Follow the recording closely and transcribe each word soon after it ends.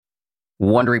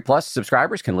Wondery Plus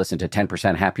subscribers can listen to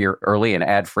 10% Happier early and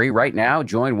ad-free right now.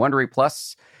 Join Wondery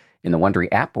Plus in the Wondery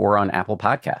app or on Apple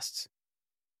Podcasts.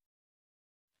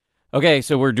 Okay,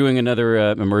 so we're doing another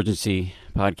emergency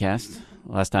podcast.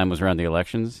 Last time was around the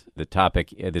elections. The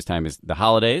topic this time is the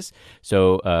holidays.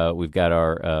 So we've got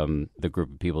our the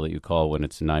group of people that you call when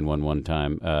it's 911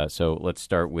 time. So let's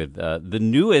start with the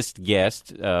newest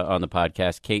guest on the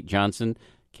podcast, Kate Johnson.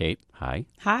 Kate, hi.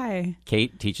 Hi.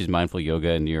 Kate teaches mindful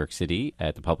yoga in New York City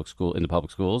at the public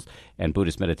schools and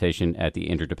Buddhist meditation at the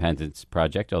Interdependence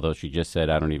Project, although she just said,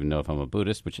 I don't even know if I'm a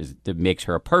Buddhist, that makes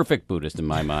her a perfect Buddhist in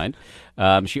my mind.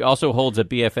 She also holds a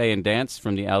BFA in dance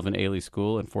from the Alvin Ailey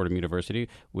School and Fordham University,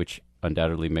 which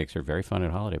undoubtedly makes her very fun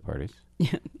at holiday parties.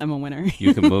 Yeah, I'm a winner.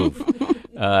 You can move.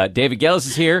 David Gelles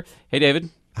is here. Hey, David.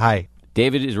 Hi.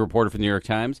 David is a reporter for the New York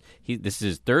Times. This is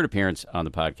his third appearance on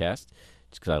the podcast.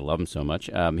 Just because I love him so much.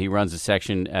 He runs a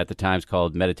section at the Times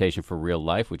called Meditation for Real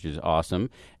Life, which is awesome.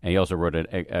 And he also wrote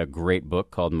a great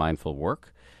book called Mindful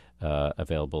Work,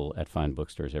 available at fine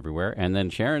bookstores everywhere. And then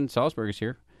Sharon Salzberg is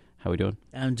here. How are we doing?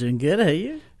 I'm doing good. How are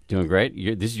you? Doing great.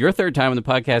 This is your third time on the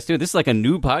podcast, too. This is like a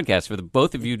new podcast. For the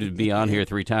both of you to be on here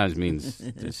 3 times means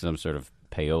there's some sort of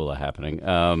payola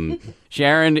happening.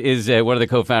 Sharon is one of the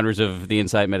co-founders of the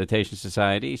Insight Meditation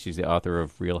Society. She's the author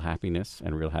of Real Happiness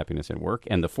and Real Happiness at Work,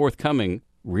 and the forthcoming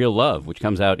Real Love, which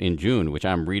comes out in June, which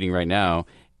I'm reading right now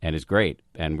and is great.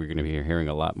 And we're going to be hearing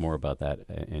a lot more about that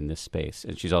in this space.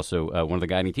 And she's also one of the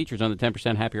guiding teachers on the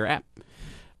 10% Happier app.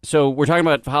 So we're talking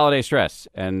about holiday stress,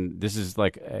 and this is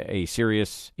like a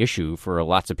serious issue for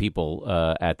lots of people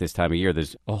at this time of year.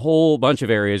 There's a whole bunch of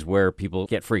areas where people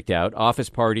get freaked out. Office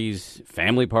parties,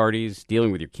 family parties,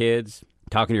 dealing with your kids,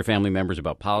 talking to your family members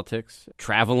about politics,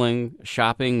 traveling,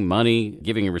 shopping, money,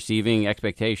 giving and receiving,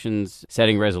 expectations,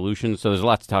 setting resolutions. So there's a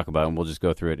lot to talk about, and we'll just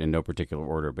go through it in no particular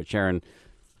order. But Sharon,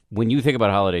 when you think about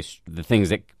holidays, the things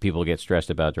that people get stressed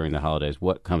about during the holidays,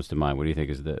 what comes to mind? What do you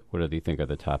think are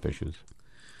the top issues?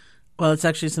 Well, it's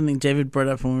actually something David brought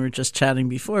up when we were just chatting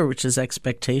before, which is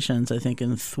expectations, I think,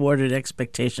 and thwarted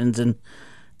expectations. And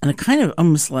a kind of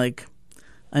almost like,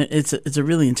 it's a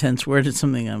really intense word. It's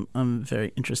something I'm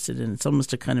very interested in. It's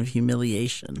almost a kind of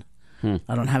humiliation.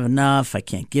 I don't have enough. I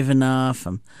can't give enough.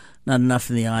 I'm not enough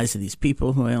in the eyes of these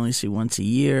people who I only see once a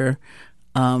year.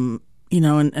 And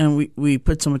we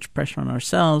put so much pressure on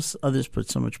ourselves. Others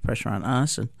put so much pressure on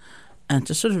us. And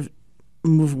to sort of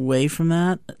move away from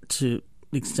that to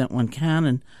the extent one can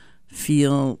and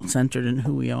feel centered in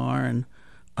who we are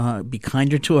and be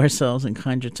kinder to ourselves and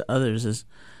kinder to others is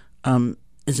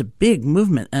a big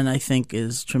movement, and I think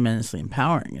is tremendously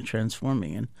empowering and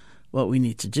transforming in what we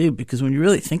need to do. Because when you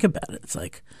really think about it, it's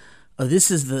like, oh,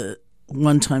 this is the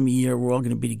one time a year we're all going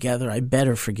to be together. I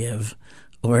better forgive,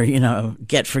 or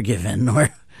get forgiven, or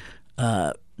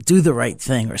do the right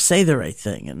thing, or say the right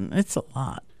thing, and it's a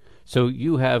lot. So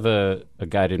you have a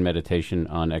guided meditation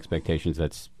on expectations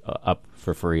that's up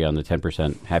for free on the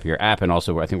 10% Happier app, and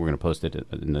also I think we're going to post it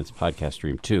in this podcast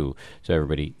stream too, so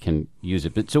everybody can use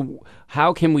it. But so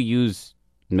how can we use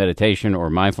meditation or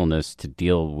mindfulness to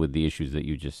deal with the issues that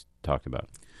you just talked about?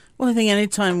 Well, I think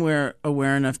anytime we're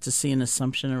aware enough to see an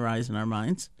assumption arise in our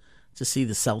minds, to see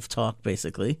the self-talk,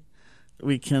 basically,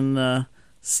 we can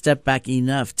step back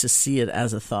enough to see it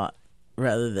as a thought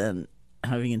rather than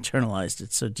having internalized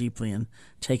it so deeply and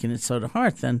taken it so to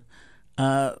heart, then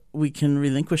we can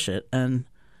relinquish it and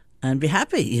be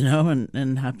happy,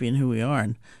 and happy in who we are.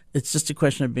 And it's just a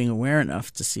question of being aware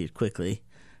enough to see it quickly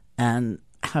and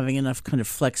having enough kind of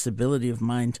flexibility of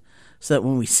mind so that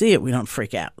when we see it, we don't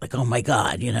freak out. Like, oh, my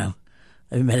God, I've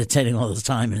been meditating all this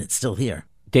time and it's still here.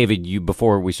 David,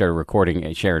 before we started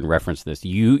recording, Sharon referenced this.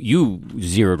 You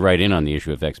zeroed right in on the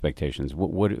issue of expectations.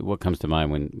 What comes to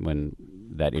mind when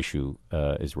that issue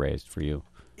is raised for you?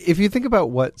 If you think about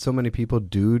what so many people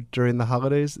do during the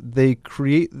holidays, they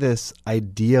create this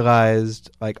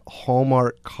idealized, like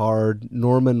Hallmark card,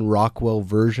 Norman Rockwell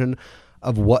version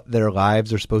of what their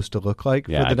lives are supposed to look like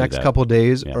for the next couple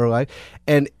days or life.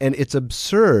 And it's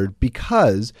absurd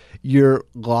because you're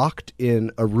locked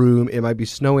in a room. It might be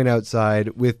snowing outside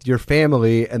with your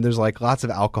family and there's like lots of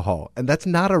alcohol. And that's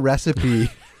not a recipe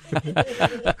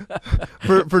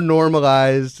for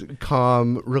normalized,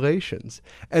 calm relations.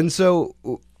 And so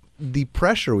the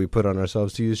pressure we put on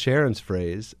ourselves, to use Sharon's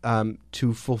phrase,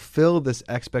 to fulfill this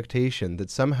expectation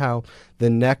that somehow the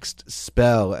next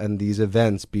spell and these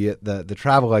events, be it the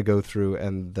travel I go through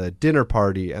and the dinner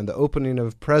party and the opening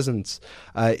of presents,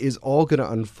 is all going to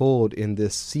unfold in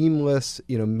this seamless,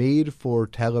 made for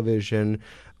television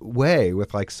way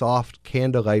with like soft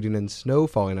candle lighting and snow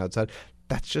falling outside.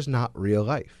 That's just not real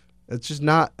life. It's just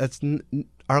not.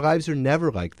 Our lives are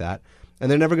never like that.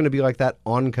 And they're never going to be like that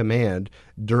on command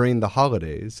during the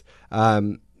holidays.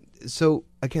 So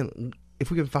again, if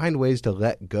we can find ways to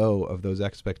let go of those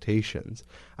expectations,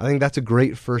 I think that's a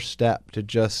great first step to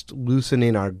just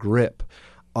loosening our grip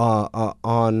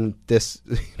on this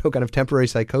kind of temporary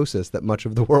psychosis that much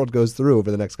of the world goes through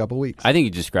over the next couple of weeks. I think you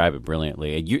describe it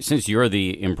brilliantly. Since you're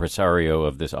the impresario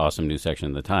of this awesome new section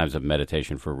in the Times of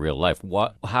meditation for real life,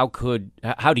 how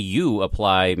do you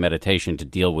apply meditation to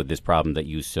deal with this problem that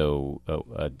you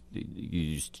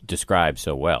describe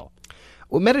so well?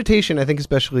 Well, meditation, I think,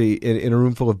 especially in a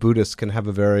room full of Buddhists, can have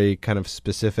a very kind of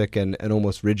specific and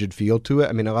almost rigid feel to it.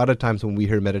 I mean, a lot of times when we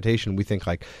hear meditation, we think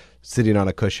like sitting on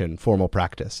a cushion, formal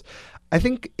practice. I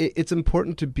think it's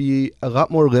important to be a lot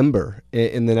more limber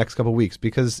in the next couple of weeks,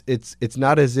 because it's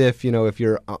not as if, if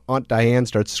your Aunt Diane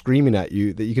starts screaming at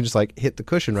you, that you can just like hit the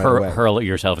cushion right away. Hurl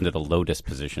yourself into the lotus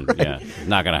position. Right. Yeah,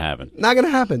 not going to happen. Not going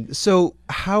to happen. So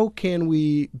how can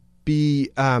we be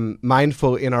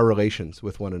mindful in our relations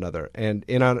with one another and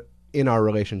in our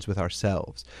relations with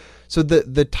ourselves? So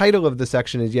the title of the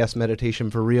section is, yes,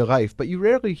 meditation for real life, but you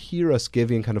rarely hear us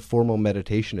giving kind of formal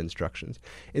meditation instructions.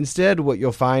 Instead, what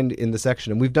you'll find in the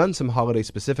section, and we've done some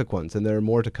holiday-specific ones, and there are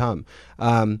more to come,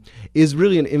 is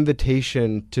really an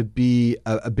invitation to be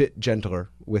a bit gentler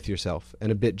with yourself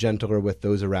and a bit gentler with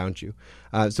those around you.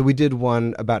 So we did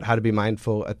one about how to be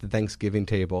mindful at the Thanksgiving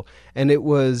table, and it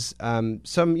was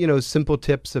some simple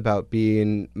tips about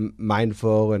being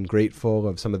mindful and grateful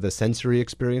of some of the sensory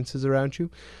experiences around you,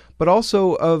 but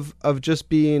also of just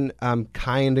being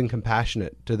kind and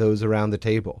compassionate to those around the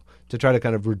table, to try to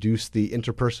kind of reduce the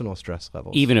interpersonal stress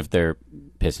levels. Even if they're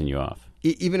pissing you off.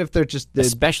 Even if they're just...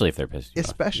 Especially if they're pissing you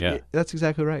off. Yeah. That's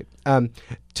exactly right.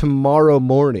 Tomorrow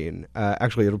morning,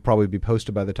 actually it'll probably be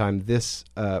posted by the time this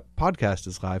podcast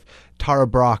is live, Tara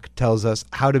Brach tells us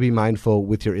how to be mindful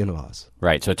with your in-laws.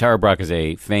 Right. So Tara Brach is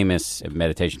a famous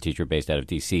meditation teacher based out of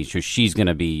D.C. So she's going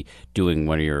to be doing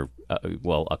one of your,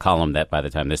 a column that by the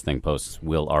time this thing posts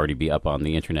will already be up on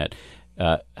the internet.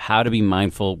 How to be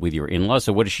mindful with your in-laws.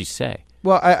 So what does she say?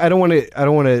 Well, I don't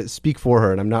want to speak for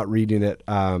her, and I'm not reading it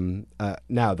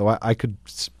now, though I could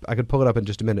pull it up in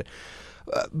just a minute.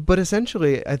 But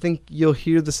essentially, I think you'll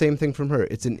hear the same thing from her.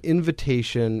 It's an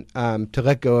invitation to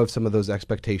let go of some of those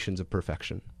expectations of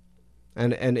perfection.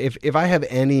 And if I have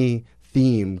any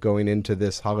theme going into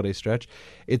this holiday stretch,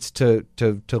 it's to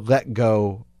let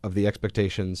go of the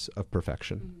expectations of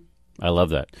perfection. I love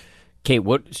that. Kate,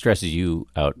 what stresses you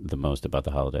out the most about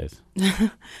the holidays?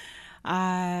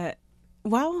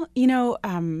 Well,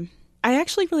 I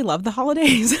actually really love the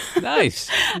holidays. Nice.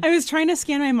 I was trying to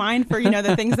scan my mind for,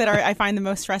 the things that I find the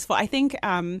most stressful. I think,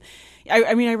 I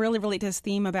really relate to this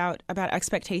theme about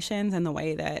expectations and the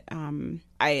way that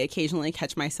I occasionally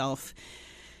catch myself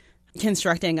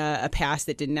constructing a past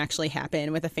that didn't actually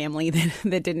happen with a family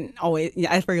that didn't always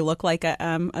ever look like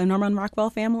a Norman Rockwell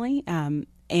family.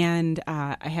 And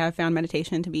I have found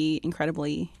meditation to be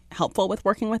incredibly helpful with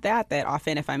working with that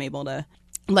often if I'm able to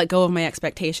let go of my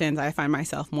expectations, I find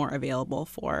myself more available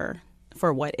for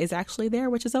what is actually there,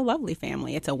 which is a lovely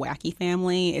family. It's a wacky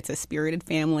family. It's a spirited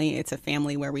family. It's a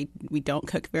family where we don't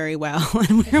cook very well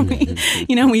and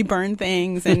where we burn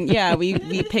things and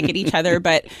we pick at each other,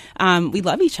 but we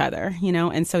love each other,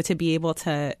 and so to be able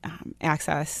to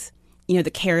access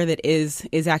the care that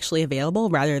is actually available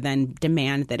rather than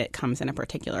demand that it comes in a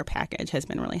particular package has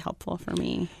been really helpful for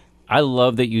me. I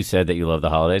love that you said that you love the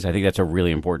holidays. I think that's a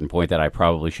really important point that I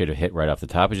probably should have hit right off the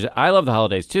top. I love the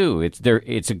holidays too.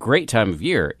 It's a great time of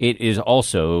year. It is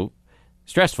also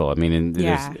stressful. I mean,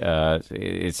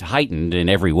 it's heightened in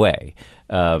every way.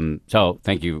 So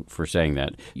thank you for saying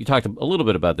that. You talked a little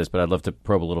bit about this, but I'd love to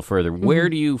probe a little further. Mm-hmm. Where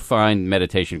do you find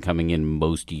meditation coming in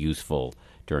most useful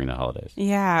during the holidays?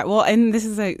 Yeah, well, and this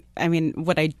is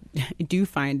what I do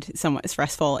find somewhat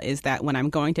stressful is that when I'm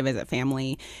going to visit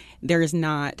family, there's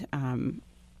not,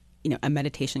 a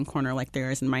meditation corner like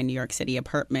there is in my New York City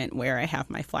apartment where I have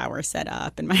my flowers set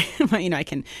up and my I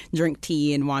can drink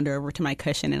tea and wander over to my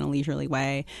cushion in a leisurely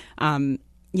way.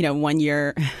 One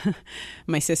year,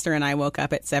 my sister and I woke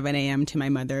up at 7 a.m. to my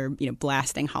mother,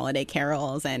 blasting holiday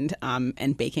carols and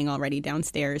baking already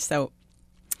downstairs. So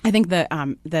I think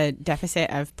the deficit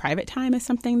of private time is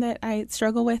something that I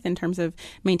struggle with in terms of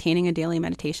maintaining a daily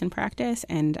meditation practice.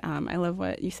 And I love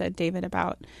what you said, David,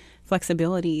 about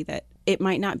flexibility, that it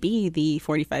might not be the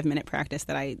 45-minute practice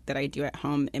that I do at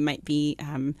home. It might be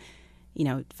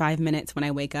 5 minutes when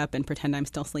I wake up and pretend I'm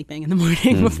still sleeping in the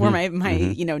morning before my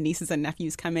nieces and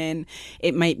nephews come in.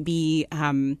 It might be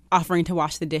offering to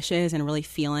wash the dishes and really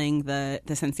feeling the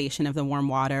sensation of the warm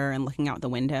water and looking out the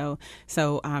window.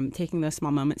 So taking those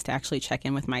small moments to actually check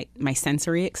in with my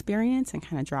sensory experience and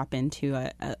kind of drop into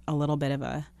a little bit of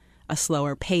a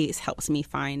slower pace helps me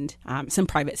find some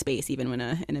private space, even when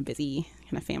in a busy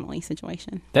kind of family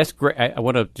situation. That's great. I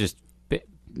want to just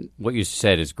what you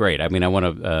said is great. I mean, I want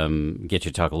to get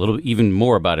you to talk a little even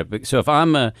more about it. So if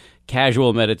I'm a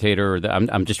casual meditator,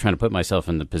 I'm just trying to put myself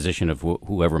in the position of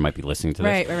whoever might be listening to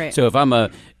this. Right. So if I'm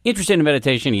interested in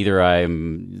meditation, either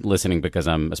I'm listening because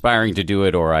I'm aspiring to do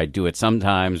it, or I do it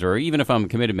sometimes, or even if I'm a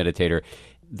committed meditator,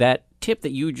 that tip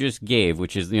that you just gave,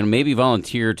 which is, maybe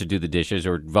volunteer to do the dishes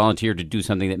or volunteer to do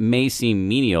something that may seem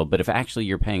menial, but if actually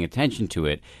you're paying attention to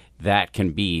it, that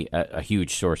can be a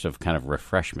huge source of kind of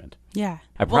refreshment. Yeah.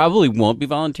 I probably won't be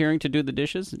volunteering to do the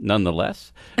dishes,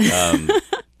 nonetheless,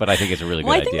 but I think it's a really good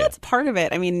idea. I think that's part of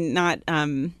it. I mean, not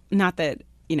that,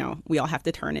 we all have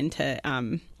to turn into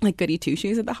like goody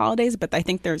two-shoes at the holidays, but I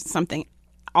think there's something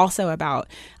also about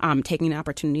taking an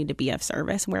opportunity to be of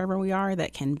service wherever we are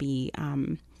that can be,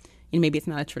 maybe it's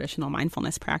not a traditional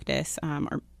mindfulness practice,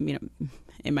 or,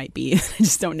 it might be, I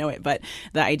just don't know it. But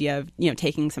the idea of,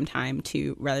 taking some time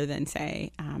to, rather than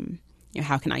say,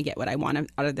 how can I get what I want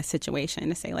out of the situation,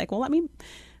 to say like, well, let me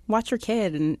watch your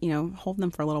kid and, hold them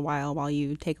for a little while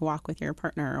you take a walk with your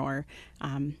partner, or,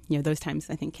 those times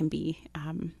I think can be,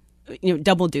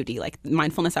 double duty, like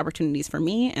mindfulness opportunities for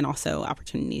me and also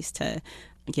opportunities to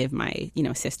give my,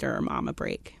 sister or mom a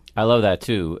break. I love that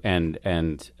too, and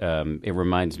it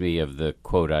reminds me of the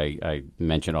quote I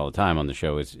mention all the time on the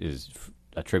show is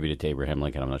attributed to Abraham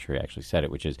Lincoln. I'm not sure he actually said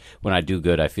it, which is, when I do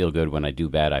good, I feel good. When I do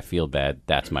bad, I feel bad.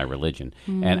 That's my religion.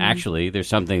 And actually, there's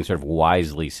something sort of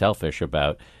wisely selfish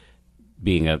about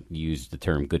use the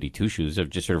term goody two-shoes, of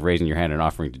just sort of raising your hand and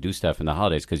offering to do stuff in the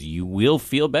holidays, because you will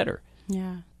feel better.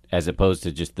 Yeah. As opposed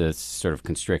to just this sort of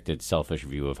constricted, selfish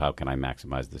view of how can I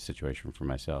maximize the situation for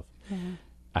myself. Yeah.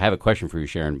 I have a question for you,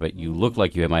 Sharon, but you look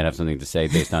like you might have something to say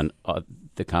based on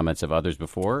the comments of others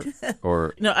before.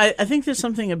 Or no, I think there's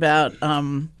something about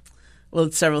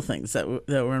it's several things that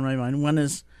were in my mind. One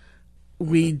is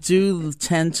we do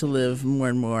tend to live more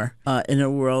and more in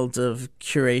a world of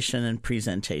curation and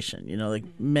presentation. Like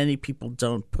many people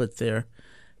don't put their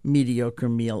mediocre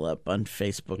meal up on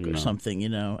Facebook or something,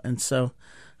 and so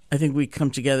I think we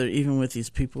come together even with these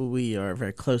people we are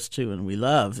very close to and we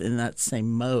love in that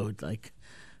same mode. Like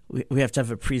we have to have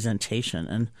a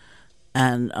presentation,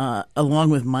 and along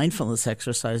with mindfulness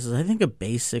exercises, I think a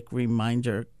basic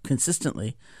reminder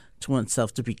consistently to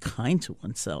oneself to be kind to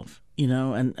oneself,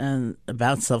 and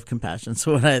about self-compassion.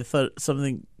 So when I thought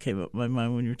something came up in my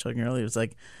mind when you were talking earlier, it was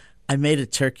like, I made a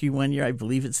turkey one year. I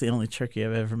believe it's the only turkey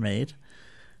I've ever made.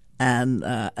 And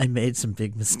I made some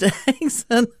big mistakes,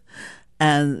 and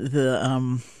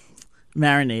the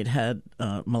marinade had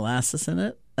molasses in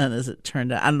it. And as it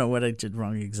turned out, I don't know what I did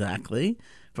wrong exactly,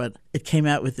 but it came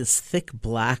out with this thick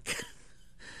black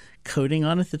coating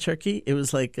on it, the turkey. It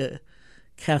was like a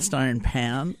cast iron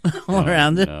pan all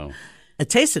around it. No. It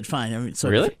tasted fine. I mean,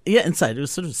 really? Yeah, inside. It was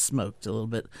sort of smoked a little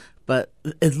bit, but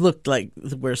it looked like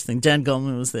the worst thing. Dan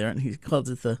Goldman was there, and he called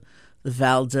it the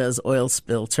Valdez oil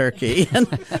spill turkey. And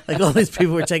like all these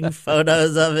people were taking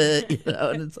photos of it,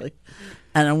 and it's like,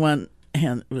 and on one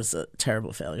hand, it was a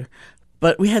terrible failure.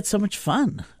 But we had so much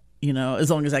fun, as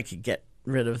long as I could get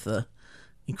rid of the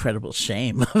incredible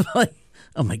shame of like,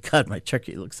 oh my God, my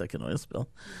turkey looks like an oil spill.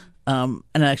 And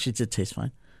it actually did taste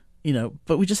fine,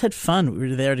 but we just had fun. We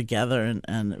were there together,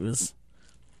 and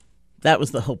that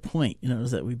was the whole point, is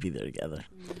that we'd be there together.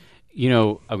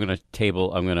 I'm going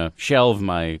to shelve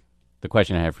the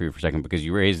question I have for you for a second, because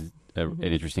you raised an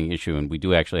interesting issue, and we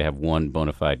do actually have one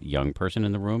bona fide young person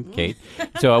in the room, Kate.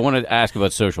 So I want to ask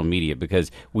about social media,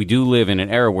 because we do live in an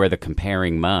era where the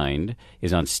comparing mind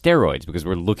is on steroids, because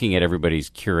we're looking at everybody's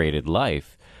curated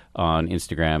life on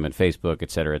Instagram and Facebook,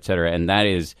 et cetera, and that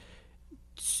is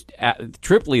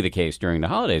triply the case during the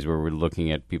holidays, where we're looking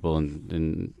at people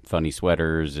in funny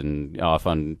sweaters and off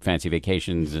on fancy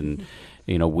vacations and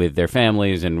with their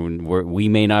families, and we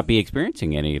may not be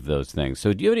experiencing any of those things.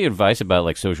 So do you have any advice about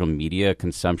like social media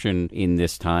consumption in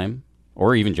this time,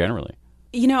 or even generally?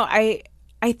 I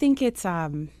think it's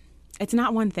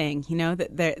not one thing,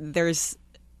 that there's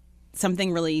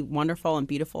something really wonderful and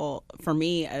beautiful for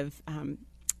me of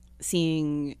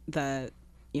seeing the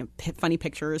funny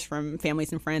pictures from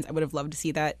families and friends. I would have loved to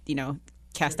see that,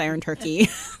 cast iron turkey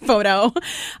photo.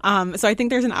 So I think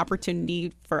there's an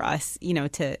opportunity for us,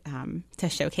 to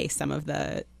showcase some of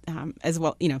the as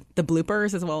well, the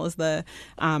bloopers, as well as the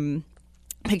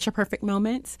picture perfect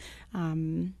moments.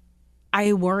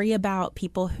 I worry about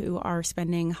people who are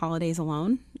spending holidays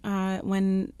alone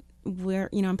when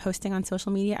I'm posting on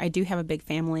social media. I do have a big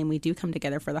family and we do come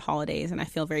together for the holidays, and I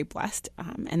feel very blessed.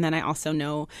 And then I also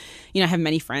know, I have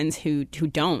many friends who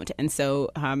don't. And so,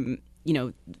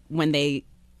 when they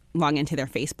log into their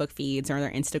Facebook feeds or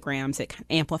their Instagrams, it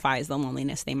amplifies the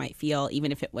loneliness they might feel,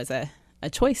 even if it was a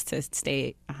choice to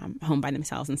stay home by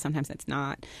themselves. And sometimes it's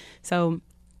not. So,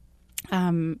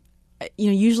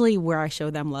 usually where I show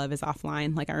them love is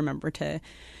offline. Like I remember to,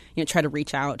 try to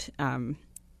reach out,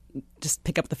 just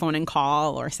pick up the phone and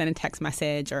call or send a text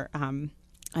message or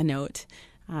a note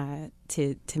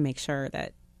to make sure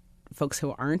that folks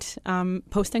who aren't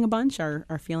posting a bunch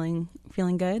are feeling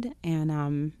good,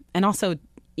 and also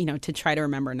to try to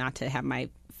remember not to have my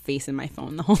face in my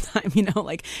phone the whole time,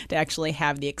 like to actually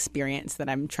have the experience that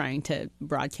I'm trying to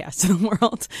broadcast to the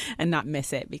world and not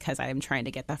miss it because I'm trying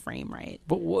to get the frame right.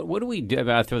 But what do we do?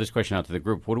 I'll throw this question out to the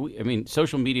group.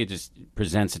 Social media just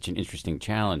presents such an interesting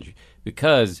challenge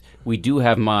because we do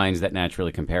have minds that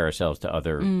naturally compare ourselves to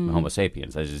other Homo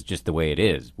sapiens. That is just the way it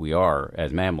is. We are,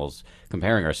 as mammals,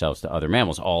 comparing ourselves to other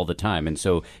mammals all the time. And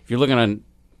so if you're looking on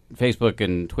Facebook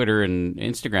and Twitter and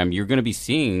Instagram, you're going to be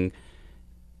seeing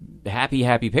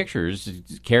happy pictures,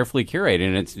 carefully curated,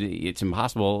 and it's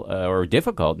impossible or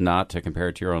difficult not to compare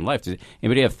it to your own life. Does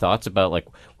anybody have thoughts about like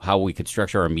how we could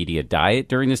structure our media diet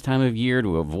during this time of year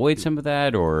to avoid some of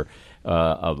that, or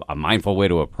a mindful way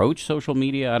to approach social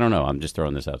media? I don't know. I'm just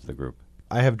throwing this out to the group.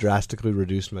 I have drastically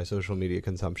reduced my social media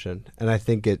consumption, and I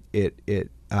think it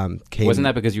came. Wasn't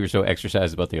that because you were so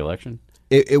exercised about the election?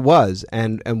 It was,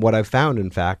 and what I've found, in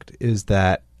fact, is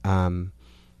that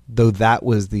though that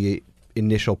was the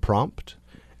initial prompt,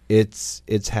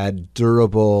 it's had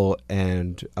durable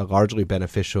and largely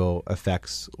beneficial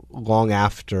effects long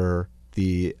after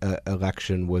the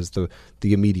election was the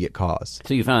immediate cause.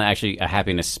 So you found actually a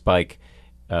happiness spike,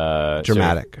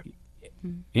 dramatic. Sort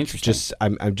of, interesting.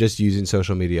 I'm just using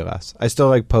social media less. I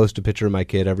still post a picture of my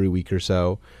kid every week or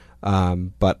so,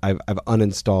 but I've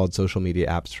uninstalled social media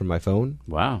apps from my phone.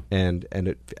 Wow. And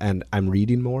I'm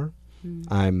reading more.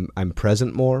 I'm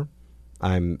present more.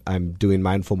 I'm doing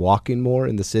mindful walking more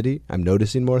in the city. I'm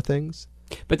noticing more things.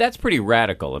 But that's pretty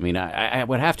radical. I mean, I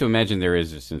would have to imagine there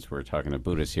is, since we're talking to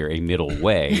Buddhists here, a middle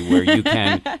way where you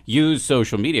can use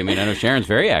social media. I mean, I know Sharon's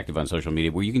very active on social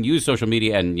media, where you can use social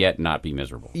media and yet not be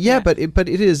miserable. Yeah, but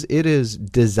it is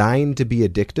designed to be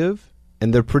addictive,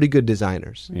 and they're pretty good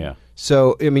designers. Yeah.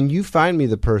 So, I mean, you find me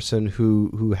the person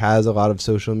who has a lot of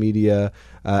social media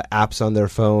apps on their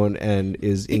phone and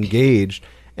is engaged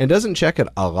and doesn't check it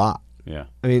a lot. Yeah.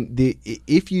 I mean,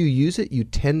 if you use it, you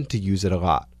tend to use it a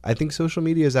lot. I think social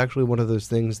media is actually one of those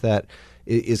things that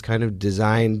is kind of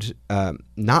designed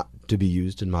not to be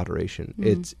used in moderation.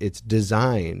 It's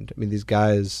designed. I mean, these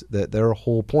guys, their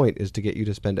whole point is to get you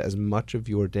to spend as much of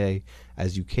your day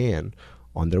as you can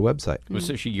on their website. Well,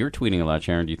 so you're tweeting a lot,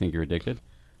 Sharon. Do you think you're addicted?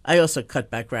 I also cut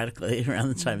back radically around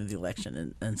the time of the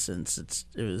election, and since it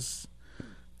was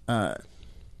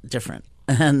different.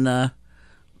 And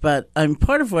but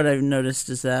part of what I've noticed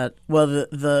is that, well,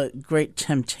 the great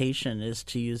temptation is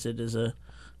to use it as a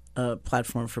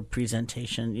platform for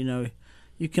presentation.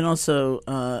 You can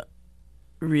also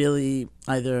really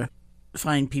either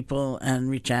find people and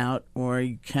reach out, or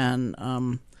you can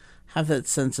have that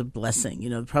sense of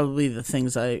blessing. Probably the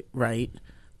things I write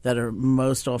that are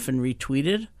most often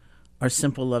retweeted are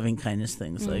simple loving kindness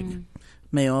things like,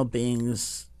 may all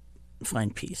beings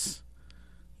find peace.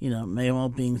 May all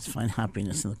beings find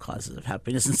happiness in the causes of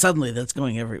happiness. And suddenly that's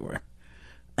going everywhere.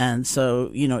 And so,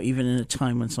 even in a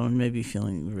time when someone may be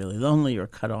feeling really lonely or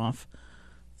cut off,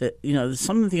 that, there's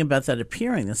something about that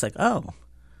appearing that's like, oh,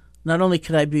 not only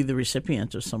could I be the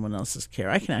recipient of someone else's care,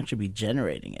 I can actually be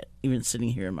generating it, even sitting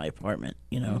here in my apartment,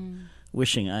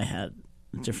 wishing I had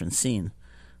a different scene.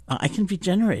 I can be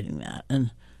generating that,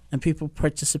 and people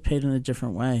participate in a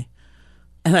different way.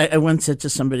 And I once said to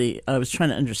somebody, I was trying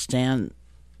to understand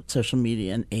social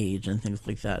media and age and things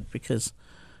like that, because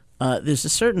there's a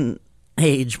certain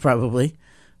age probably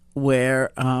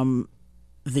where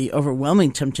the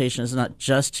overwhelming temptation is not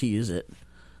just to use it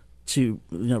to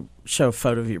show a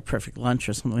photo of your perfect lunch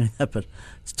or something like that, but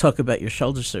to talk about your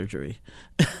shoulder surgery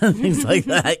and things like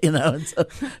that. And so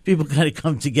people kind of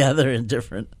come together in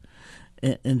different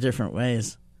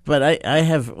ways. But I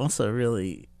have also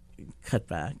really cut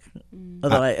back,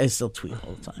 although I still tweet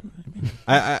all the time.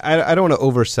 I don't want to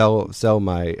oversell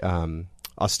my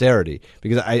austerity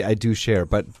because I do share.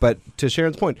 But to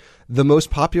Sharon's point, the most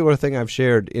popular thing I've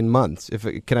shared in months.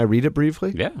 Can I read it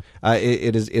briefly? Yeah.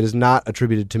 It is not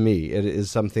attributed to me. It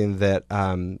is something that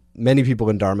many people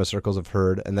in Dharma circles have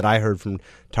heard, and that I heard from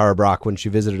Tara Brach when she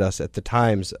visited us at the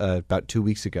Times about 2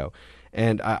 weeks ago.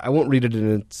 And I won't read it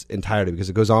in its entirety because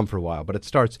it goes on for a while, but it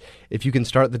starts, if you can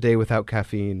start the day without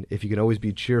caffeine, if you can always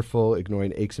be cheerful,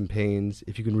 ignoring aches and pains,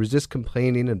 if you can resist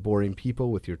complaining and boring people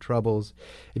with your troubles,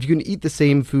 if you can eat the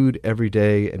same food every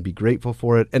day and be grateful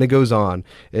for it, and it goes on,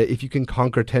 if you can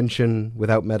conquer tension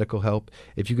without medical help,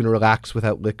 if you can relax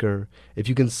without liquor, if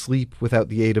you can sleep without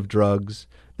the aid of drugs,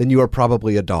 then you are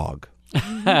probably a dog.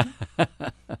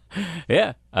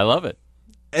 Yeah, I love it.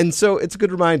 And so it's a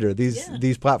good reminder.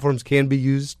 These platforms can be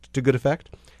used to good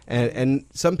effect. And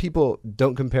some people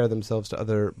don't compare themselves to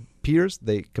other peers.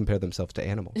 They compare themselves to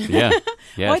animals. Yeah. Yes.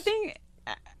 Well, I think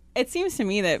it seems to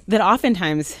me that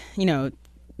oftentimes,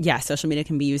 social media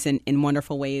can be used in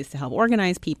wonderful ways to help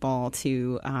organize people,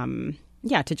 to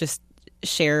just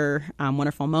share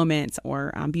wonderful moments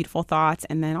or beautiful thoughts.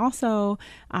 And then also,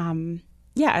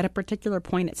 at a particular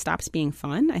point, it stops being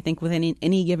fun. I think with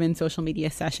any given social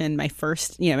media session,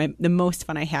 the most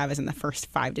fun I have is in the first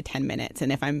 5 to 10 minutes.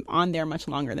 And if I'm on there much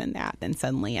longer than that, then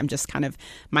suddenly I'm just kind of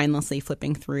mindlessly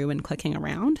flipping through and clicking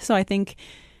around. So I think,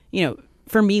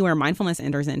 for me, where mindfulness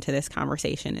enters into this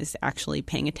conversation is actually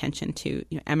paying attention to,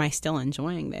 am I still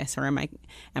enjoying this, or am I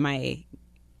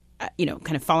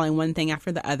kind of following one thing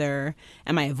after the other?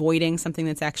 Am I avoiding something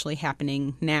that's actually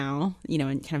happening now,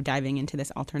 and kind of diving into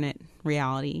this alternate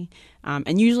reality?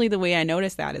 And usually the way I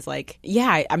notice that is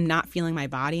I'm not feeling my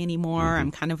body anymore. Mm-hmm.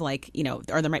 I'm kind of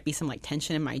or there might be some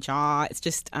tension in my jaw. It's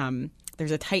just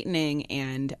there's a tightening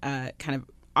and kind of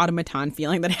automaton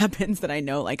feeling that happens that I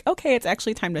know okay, it's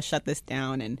actually time to shut this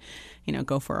down and,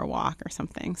 go for a walk or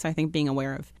something. So I think being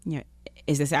aware of,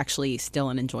 is this actually still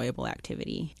an enjoyable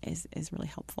activity is really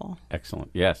helpful. Excellent.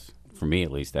 Yes. For me,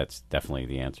 at least, that's definitely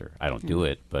the answer. I don't do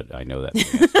it, but I know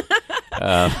that's the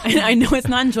answer. I know it's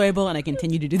not enjoyable, and I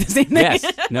continue to do the same thing. Yes.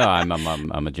 No,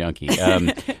 I'm a junkie.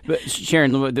 But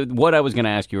Sharon, what I was going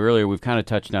to ask you earlier, we've kind of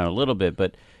touched on a little bit,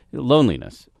 but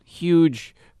loneliness,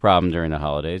 huge problem during the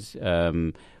holidays.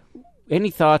 Any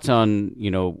thoughts on,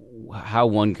 how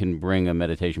one can bring a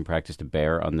meditation practice to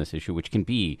bear on this issue, which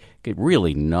could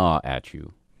really gnaw at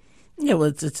you? Yeah, well,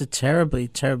 it's a terribly,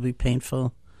 terribly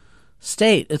painful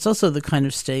state. It's also the kind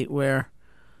of state where,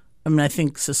 I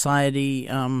think society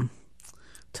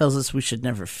tells us we should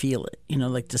never feel it.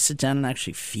 To sit down and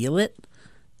actually feel it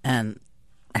and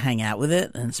hang out with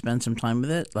it and spend some time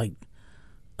with it,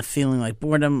 a feeling like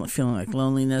boredom, a feeling like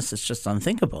loneliness, it's just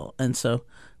unthinkable. And so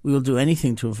we will do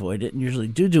anything to avoid it, and usually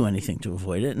do anything to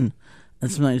avoid it. And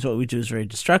sometimes what we do is very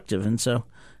destructive. And so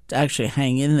to actually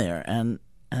hang in there and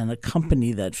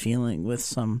accompany that feeling with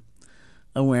some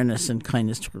awareness and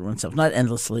kindness toward oneself, not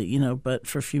endlessly, but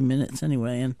for a few minutes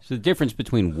anyway. And so the difference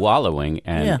between wallowing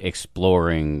and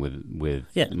exploring with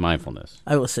mindfulness.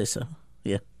 I will say so.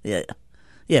 Yeah.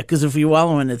 Because if you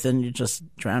wallow in it, then you're just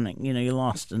drowning. You're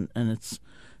lost, and it's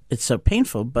so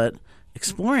painful. But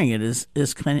exploring it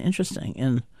is kind of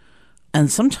interesting, and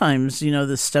sometimes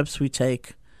the steps we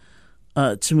take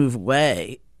to move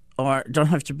away don't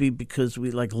have to be because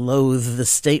we loathe the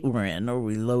state we're in, or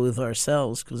we loathe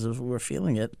ourselves because we're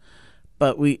feeling it,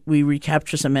 but we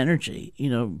recapture some energy,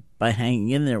 by hanging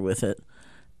in there with it,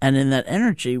 and in that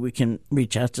energy we can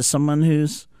reach out to someone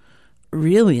who's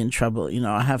really in trouble.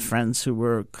 I have friends who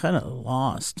were kind of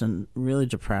lost and really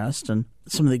depressed, and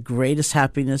some of the greatest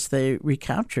happiness they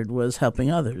recaptured was helping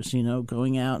others,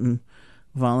 going out and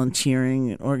volunteering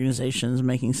in organizations,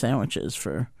 making sandwiches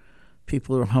for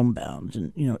people who are homebound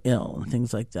and, ill and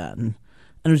things like that. And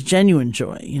it was genuine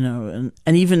joy, and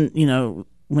even,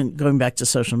 when going back to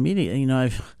social media,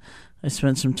 I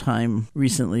spent some time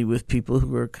recently with people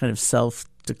who are kind of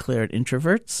self-declared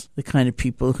introverts, the kind of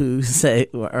people who say,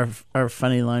 our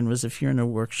funny line was, if you're in a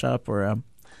workshop or a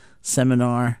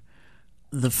seminar,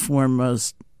 the four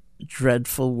most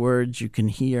dreadful words you can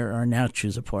hear are "now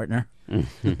choose a partner,"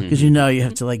 because you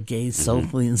have to gaze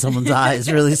soulfully in someone's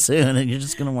eyes really soon, and you're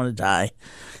just going to want to die.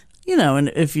 And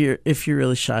if you're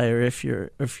really shy, or if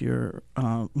you're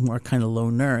more kind of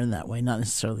loner in that way, not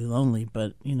necessarily lonely,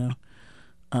 but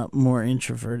more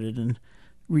introverted, and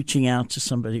reaching out to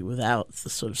somebody without the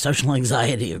sort of social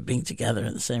anxiety of being together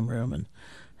in the same room and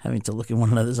having to look in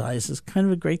one another's eyes is kind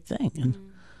of a great thing. And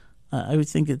I would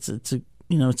think it's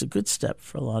a good step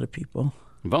for a lot of people.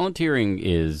 Volunteering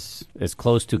is as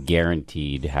close to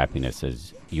guaranteed happiness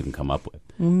as you can come up with.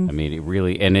 Mm-hmm. It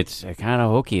really, and it's kind of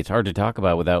hokey. It's hard to talk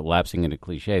about without lapsing into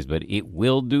cliches, but it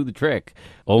will do the trick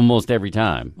almost every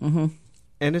time. Mm-hmm.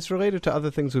 And it's related to other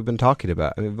things we've been talking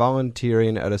about. I mean,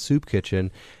 volunteering at a soup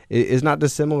kitchen is not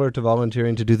dissimilar to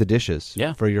volunteering to do the dishes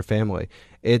for your family.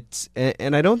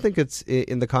 And I don't think it's,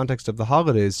 in the context of the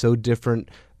holidays, so different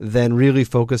than really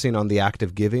focusing on the act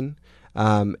of giving,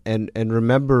 and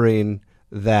remembering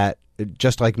that,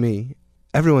 just like me,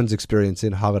 everyone's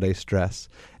experiencing holiday stress.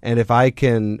 And if I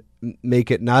can make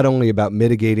it not only about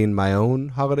mitigating my own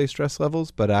holiday stress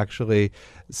levels, but actually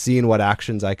seeing what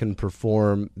actions I can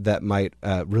perform that might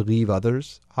relieve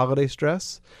others' holiday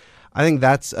stress, I think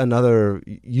that's another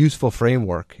useful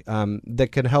framework that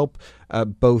can help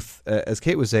both, as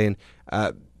Kate was saying,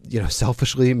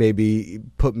 selfishly maybe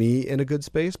put me in a good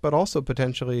space, but also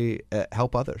potentially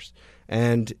help others.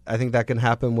 And I think that can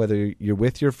happen whether you're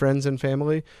with your friends and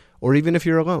family or even if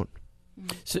you're alone.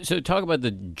 So talk about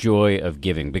the joy of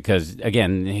giving, because,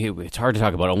 again, it's hard to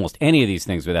talk about almost any of these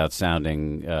things without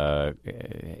sounding, Yeah,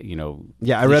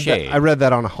 I read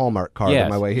that on a Hallmark card on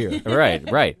my way here.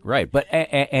 Right. But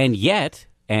and yet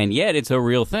it's a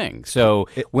real thing. So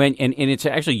and it's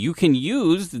actually, you can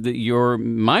use your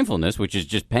mindfulness, which is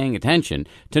just paying attention,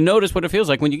 to notice what it feels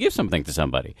like when you give something to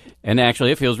somebody. And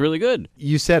actually, it feels really good.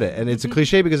 You said it, and it's a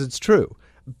cliche because it's true.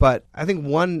 But I think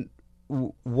one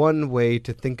way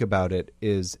to think about it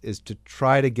is to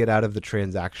try to get out of the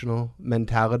transactional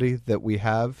mentality that we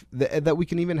have, that we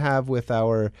can even have with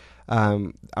our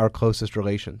closest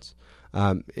relations.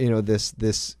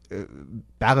 This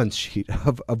balance sheet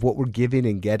of what we're giving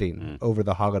and getting over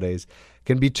the holidays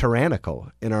can be tyrannical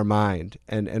in our mind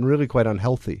and really quite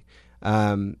unhealthy.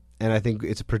 And I think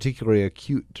it's particularly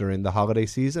acute during the holiday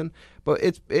season.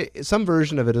 But some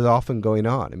version of it is often going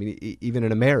on. I mean, even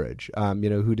in a marriage,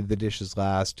 who did the dishes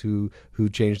last, who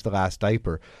changed the last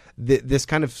diaper. This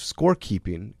kind of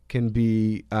scorekeeping can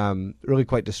be really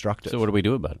quite destructive. So what do we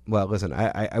do about it? Well, listen,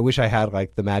 I wish I had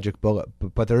like the magic bullet,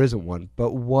 but there isn't one.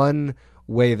 But one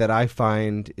way that I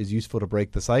find is useful to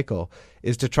break the cycle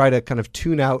is to try to kind of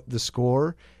tune out the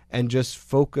score and just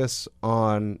focus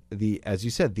on as you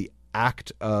said, the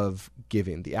act of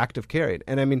giving, the act of caring.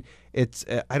 And I mean, it's,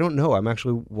 I don't know, I'm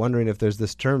actually wondering if there's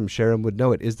this term, Sharon would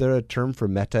know it. Is there a term for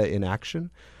metta in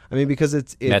action? I mean, because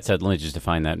it's metta, let me just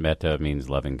define that. Metta means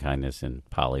loving kindness in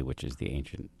Pali, which is the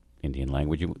ancient Indian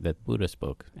language that Buddha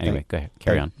spoke. Anyway, go ahead,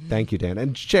 carry on. Thank you, Dan.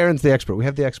 And Sharon's the expert. We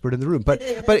have the expert in the room. But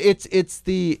it is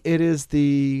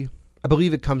the I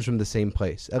believe it comes from the same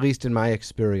place, at least in my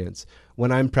experience.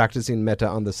 When I'm practicing metta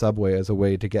on the subway as a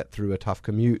way to get through a tough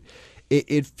commute,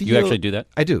 it feels... You actually do that?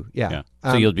 I do, yeah.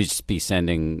 So you'll be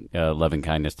sending loving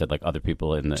kindness to like other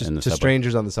people in the subway? To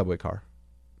strangers on the subway car.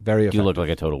 Very effective. Do you look like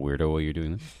a total weirdo while you're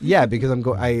doing this? Yeah, because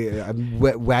I'm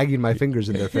wagging my fingers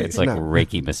in their face. It's like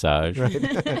Reiki massage.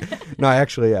 Right? No, I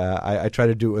actually I try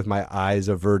to do it with my eyes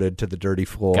averted to the dirty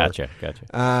floor. Gotcha.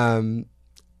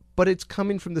 But it's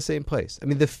coming from the same place. I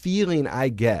mean, the feeling I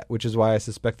get, which is why I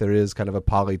suspect there is kind of a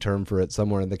Pali term for it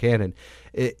somewhere in the canon,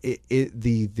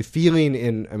 the feeling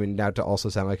in, I mean, now to also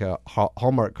sound like a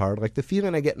Hallmark card, like the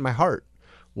feeling I get in my heart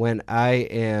when I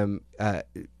am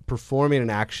performing an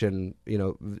action,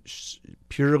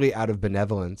 purely out of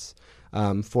benevolence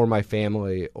for my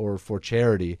family or for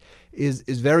charity is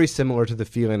very similar to the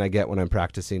feeling I get when I'm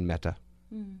practicing metta.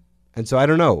 Mm. And so I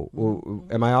don't know.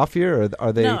 Am I off here? Or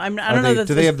are they? No, I don't know.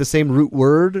 Do they have the same root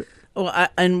word? Well,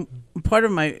 and part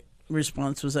of my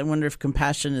response was, I wonder if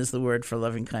compassion is the word for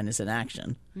loving kindness in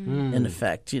action, in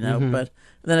effect, Mm-hmm. But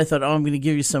then I thought, I'm going to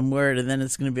give you some word, and then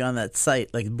it's going to be on that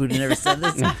site. Like Buddha never said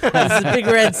this. There's a big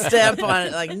red stamp on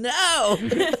it. Like, no,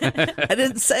 I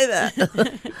didn't say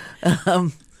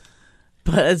that.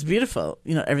 But it's beautiful,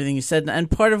 everything you said. And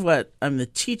part of what the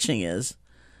teaching is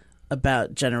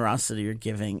about generosity or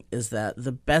giving is that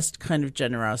the best kind of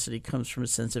generosity comes from a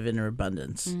sense of inner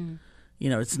abundance.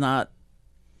 It's not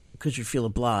because you feel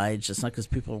obliged. It's not because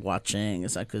people are watching.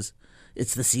 It's not because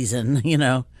it's the season,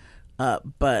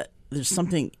 but there's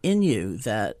something in you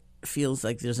that feels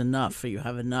like there's enough, or you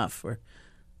have enough, or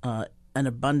an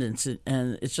abundance.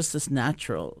 And it's just this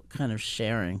natural kind of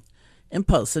sharing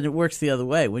impulse. And it works the other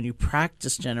way. When you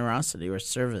practice generosity or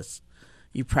service,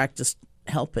 you practice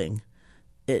helping,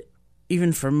 it,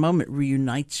 even for a moment,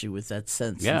 reunites you with that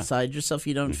sense inside yourself.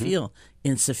 You don't feel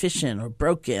insufficient or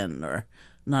broken or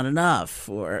not enough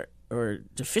or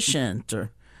deficient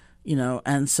or,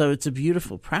 and so it's a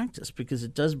beautiful practice because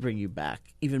it does bring you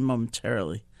back, even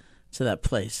momentarily, to that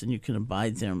place, and you can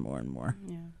abide there more and more.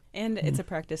 Yeah. And it's a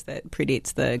practice that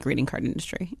predates the greeting card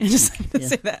industry. I just have to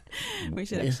say that. We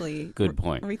should actually Good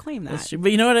point. Reclaim that. That's true.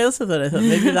 But you know what I also thought? I thought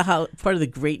maybe part of the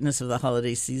greatness of the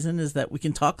holiday season is that we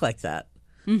can talk like that.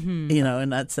 And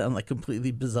not sound like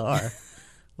completely bizarre.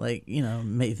 Like,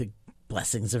 may the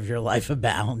blessings of your life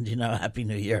abound, Happy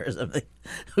New Year or something.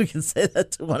 We can say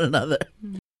that to one another.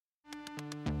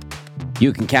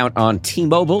 You can count on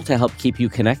T-Mobile to help keep you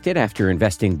connected after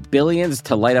investing billions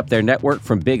to light up their network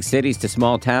from big cities to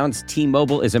small towns.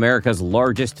 T-Mobile is America's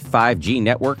largest 5G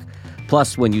network.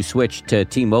 Plus, when you switch to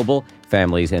T-Mobile,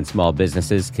 families and small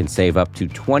businesses can save up to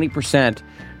 20%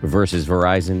 versus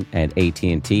Verizon and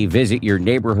AT&T. Visit your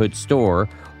neighborhood store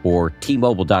or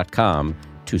T-Mobile.com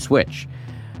to switch.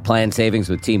 Plan savings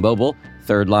with T-Mobile.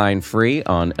 Third line free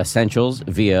on essentials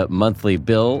via monthly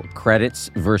bill credits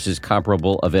versus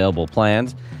comparable available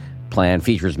plans. Plan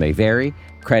features may vary.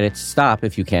 Credits stop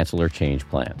if you cancel or change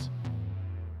plans.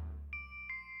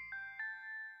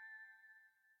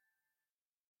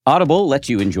 Audible lets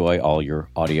you enjoy all your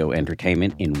audio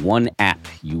entertainment in one app.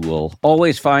 You will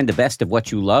always find the best of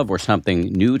what you love or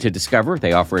something new to discover.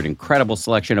 They offer an incredible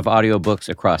selection of audiobooks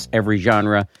across every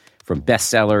genre, from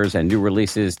bestsellers and new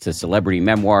releases to celebrity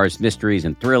memoirs, mysteries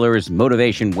and thrillers,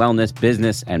 motivation, wellness,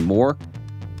 business, and more.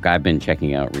 What I've been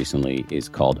checking out recently is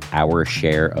called Our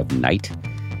Share of Night.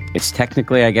 It's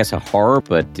technically, I guess, a horror,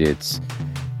 but it's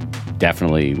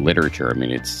definitely literature. I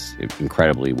mean, it's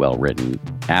incredibly well written,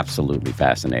 absolutely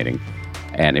fascinating,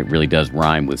 and it really does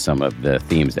rhyme with some of the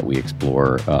themes that we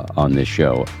explore on this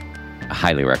show. I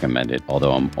highly recommend it,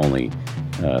 although I'm only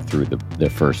through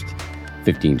the first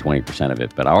 15-20% of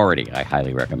it, but I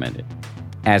highly recommend it.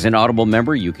 As an Audible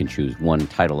member, you can choose one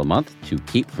title a month to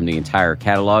keep from the entire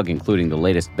catalog, including the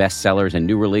latest bestsellers and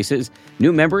new releases.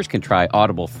 New members can try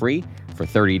Audible free for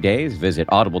 30 days. Visit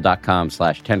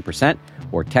audible.com/10%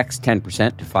 or text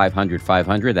 10% to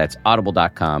 500-500. That's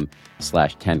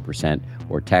audible.com/10%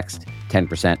 or text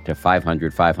 10% to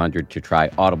 500-500 to try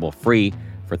Audible free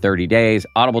for 30 days.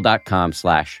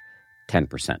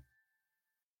 Audible.com/10%.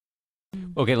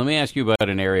 Okay, let me ask you about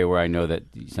an area where I know that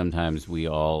sometimes we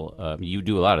all, you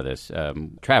do a lot of this,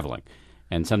 traveling.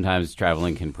 And sometimes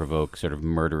traveling can provoke sort of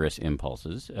murderous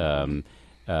impulses. So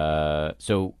I'm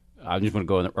just going to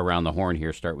go around the horn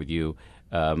here, start with you.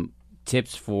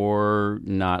 Tips for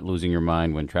not losing your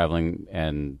mind when traveling,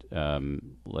 and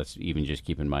let's even just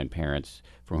keep in mind parents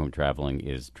for whom traveling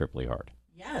is triply hard.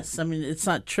 Yes, I mean, it's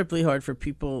not triply hard for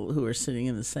people who are sitting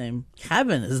in the same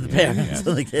cabin as the parents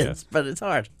and the kids, but it's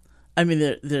hard. I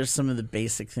mean, there's some of the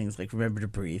basic things like remember to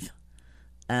breathe.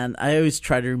 And I always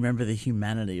try to remember the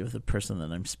humanity of the person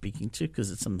that I'm speaking to because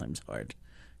it's sometimes hard.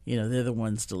 They're the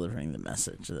ones delivering the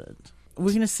message that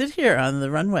we're going to sit here on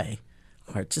the runway.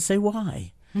 Hard to say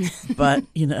why. But,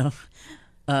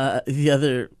 the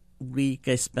other week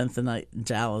I spent the night in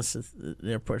Dallas at the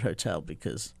airport hotel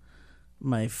because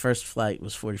my first flight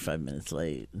was 45 minutes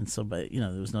late. And so, there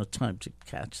was no time to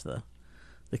catch the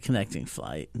connecting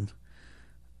flight.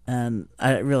 And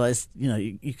I realized,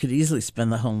 you could easily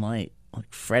spend the whole night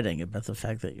fretting about the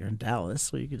fact that you're in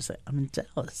Dallas. Well, you could say, I'm in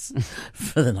Dallas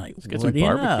for the night. What do you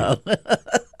know?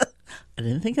 I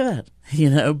didn't think of that,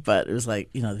 but it was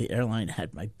like, the airline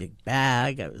had my big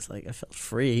bag. I was like, I felt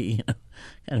free,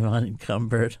 kind of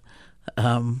unencumbered.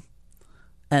 And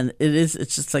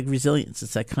it's just like resilience.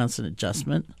 It's that constant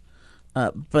adjustment.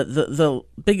 But the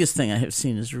biggest thing I have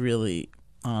seen is really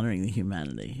honoring the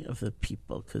humanity of the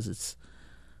people because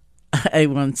I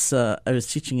was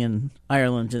teaching in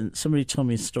Ireland, and somebody told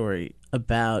me a story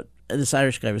about this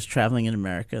Irish guy was traveling in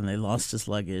America, and they lost his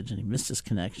luggage, and he missed his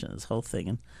connection, this whole thing.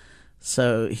 And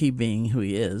so he, being who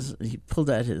he is, he pulled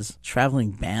out his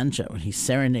traveling banjo, and he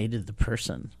serenaded the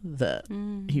person that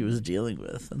he was dealing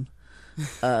with. And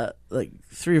like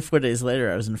 3 or 4 days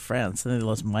later, I was in France, and they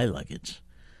lost my luggage.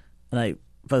 And I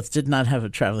both did not have a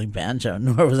traveling banjo,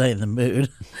 nor was I in the mood.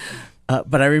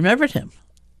 But I remembered him.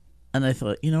 And I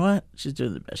thought, you know what? She's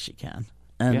doing the best she can.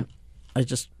 And I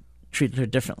just treated her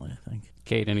differently, I think.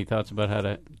 Kate, any thoughts about how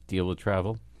to deal with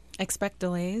travel? Expect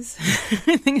delays.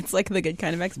 I think it's like the good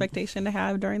kind of expectation to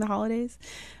have during the holidays.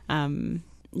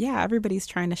 Everybody's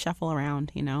trying to shuffle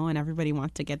around, and everybody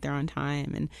wants to get there on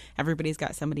time, and everybody's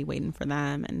got somebody waiting for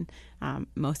them. And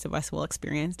most of us will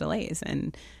experience delays.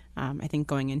 And I think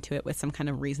going into it with some kind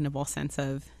of reasonable sense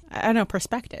of,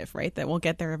 perspective, right? That we'll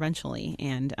get there eventually.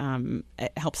 And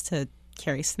it helps to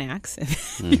carry snacks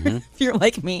if you're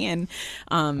like me. And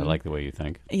I like the way you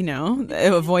think.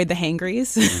 Avoid the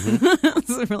hangries.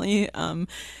 It's really...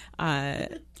 I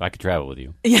could travel with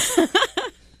you. Yeah.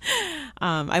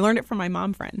 I learned it from my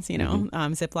mom friends,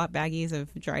 Ziploc baggies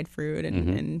of dried fruit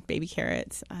and baby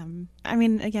carrots.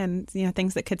 Again,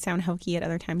 things that could sound hokey at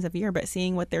other times of year, but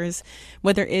seeing what there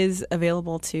is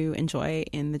available to enjoy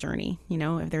in the journey.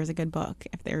 If there's a good book,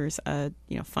 if there's a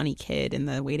funny kid in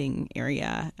the waiting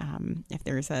area, if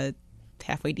there's a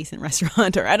halfway decent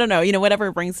restaurant, or I don't know,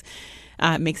 whatever makes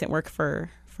it work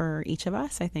for for each of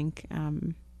us. I think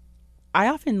I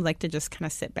often like to just kind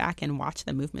of sit back and watch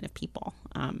the movement of people.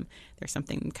 There's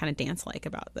something kind of dance-like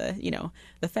about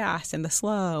the fast and the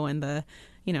slow and the,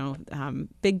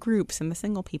 big groups and the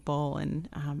single people. And,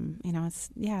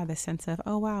 it's, this sense of,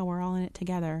 oh, wow, we're all in it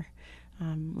together,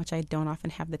 which I don't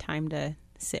often have the time to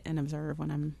sit and observe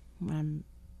when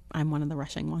I'm one of the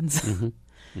rushing ones.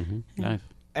 Mm-hmm. Mm-hmm. Yeah. Nice.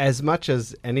 As much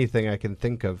as anything I can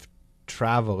think of,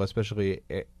 travel, especially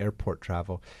airport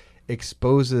travel,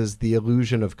 exposes the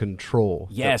illusion of control.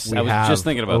 Yes, that we I was have just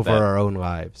thinking about over that. our own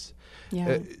lives.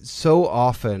 Yeah. So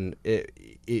often,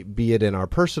 be it in our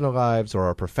personal lives or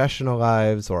our professional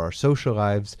lives or our social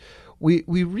lives, we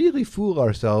really fool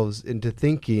ourselves into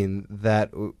thinking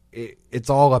that it's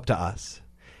all up to us.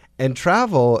 And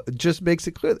travel just makes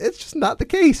it clear it's just not the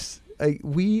case.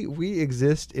 We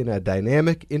exist in a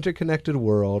dynamic, interconnected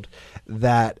world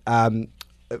that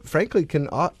frankly can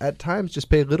at times just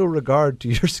pay little regard to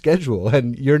your schedule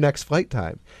and your next flight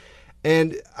time.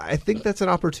 And I think that's an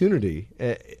opportunity,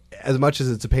 as much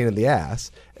as it's a pain in the ass,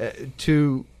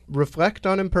 to reflect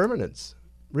on impermanence.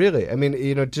 Really, I mean,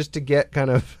 just to get kind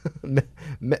of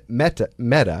meta,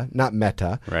 not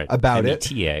meta, Right. about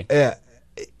M-E-T-A. it.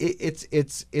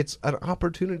 It's an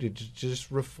opportunity to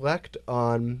just reflect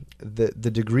on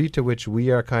the degree to which we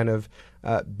are kind of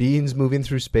beings moving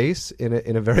through space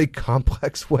in a very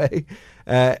complex way,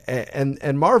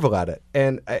 and marvel at it.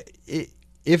 And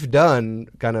if done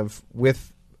kind of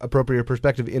with appropriate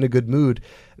perspective, in a good mood,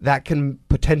 that can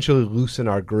potentially loosen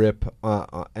our grip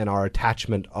and our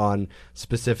attachment on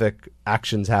specific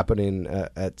actions happening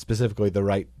at specifically the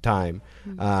right time,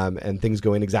 and things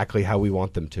going exactly how we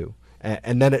want them to.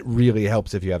 And then it really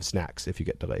helps if you have snacks if you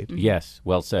get delayed. Yes,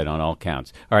 well said on all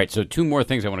counts. All right, so two more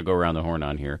things I want to go around the horn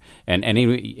on here, and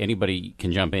anybody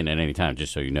can jump in at any time,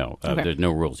 just so you know. Okay. There's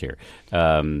no rules here.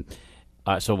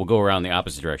 So we'll go around the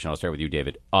opposite direction. I'll start with you,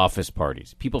 David. Office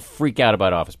parties. People freak out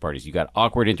about office parties. You got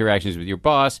awkward interactions with your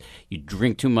boss. You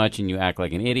drink too much and you act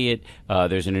like an idiot.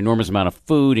 There's an enormous amount of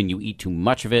food and you eat too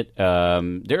much of it.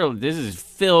 This is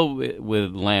filled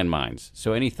with landmines.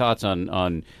 So any thoughts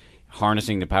on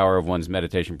harnessing the power of one's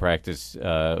meditation practice,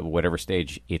 whatever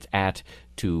stage it's at,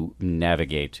 to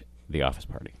navigate the office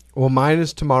party? Well, mine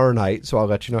is tomorrow night, so I'll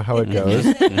let you know how it goes.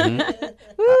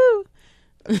 Woo!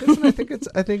 Listen,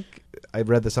 I think I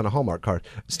read this on a Hallmark card.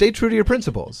 Stay true to your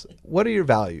principles. What are your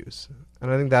values?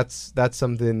 And I think that's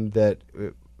something that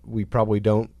we probably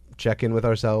don't check in with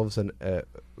ourselves and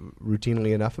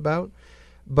routinely enough about.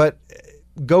 But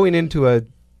going into a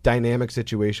dynamic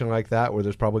situation like that, where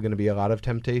there's probably going to be a lot of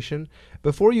temptation,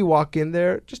 before you walk in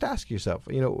there, just ask yourself,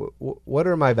 what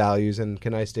are my values and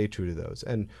can I stay true to those?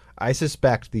 And I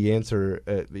suspect the answer,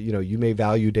 you may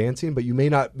value dancing, but you may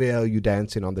not value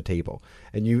dancing on the table,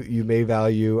 and you may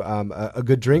value a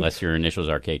good drink, Unless your initials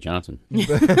are Kate Johnson.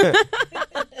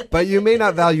 but you may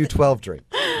not value 12 drinks.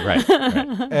 Right.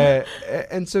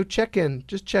 And so check in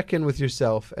with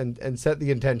yourself and set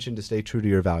the intention to stay true to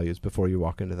your values before you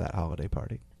walk into that holiday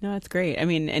party. No, it's great. I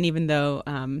mean, and even though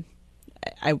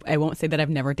I won't say that I've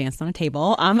never danced on a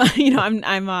table, I'm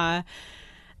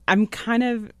kind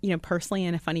of personally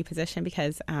in a funny position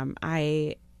because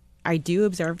I do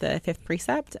observe the fifth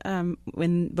precept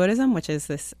in Buddhism, which is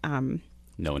this.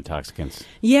 No intoxicants.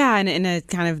 Yeah, and in a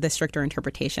kind of the stricter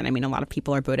interpretation. I mean, a lot of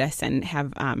people are Buddhists and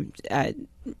have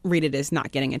read it as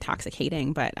not getting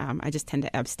intoxicating, but I just tend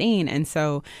to abstain. And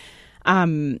so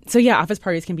office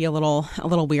parties can be a little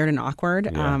weird and awkward.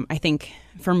 Yeah. I think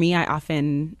for me, I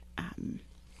often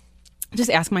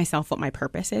just ask myself what my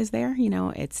purpose is there.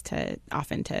 It's to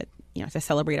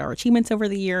celebrate our achievements over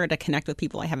the year, to connect with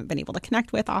people I haven't been able to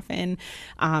connect with often.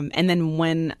 And then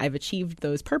when I've achieved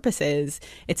those purposes,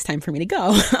 it's time for me to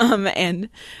go. So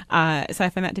I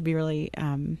find that to be really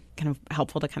kind of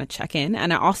helpful to kind of check in.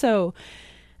 And I also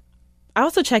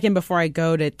check in before I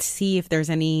go to see if there's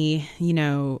any,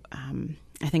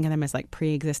 I think of them as like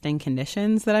pre-existing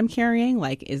conditions that I'm carrying.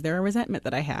 Like, is there a resentment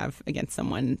that I have against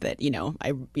someone that,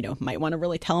 I might want to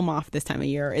really tell them off this time of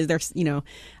year? Is there,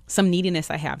 some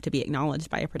neediness I have to be acknowledged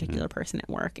by a particular person at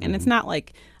work? And it's not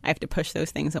like I have to push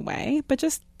those things away, but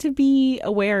just to be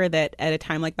aware that at a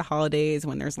time like the holidays,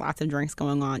 when there's lots of drinks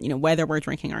going on, whether we're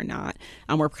drinking or not,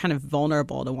 we're kind of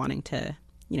vulnerable to wanting to,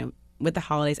 with the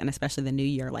holidays and especially the new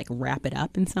year, like wrap it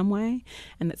up in some way,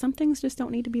 and that some things just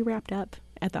don't need to be wrapped up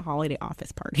at the holiday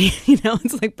office party.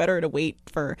 It's like better to wait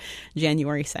for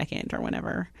January 2nd or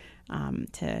whenever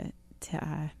to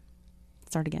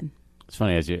start again. It's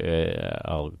funny,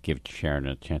 I'll give Sharon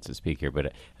a chance to speak here,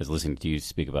 but as listening to you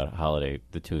speak about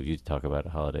the two of you talk about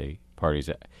holiday parties,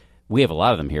 we have a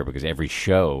lot of them here because every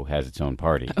show has its own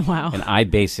party. Wow. And I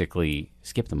basically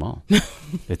skip them all.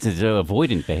 It's an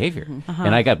avoidant behavior.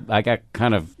 And I got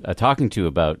kind of talking to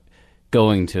about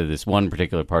going to this one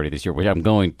particular party this year, which I'm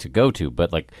going to go to,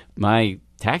 but like my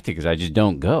tactic is I just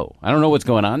don't go. I don't know what's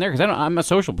going on there because I'm a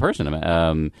social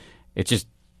person. It's just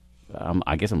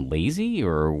I guess I'm lazy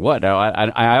or what.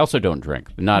 I also don't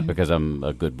drink, not because I'm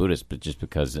a good Buddhist, but just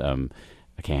because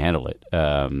I can't handle it.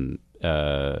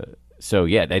 So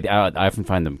yeah, I often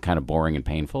find them kind of boring and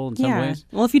painful in some ways.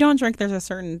 Well, if you don't drink, there's a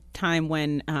certain time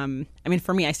when,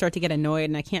 for me, I start to get annoyed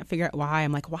and I can't figure out why.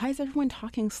 I'm like, why is everyone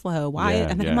talking slow? Why? Yeah,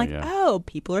 and then I'm like, oh,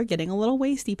 people are getting a little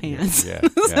wasty pants. Yeah,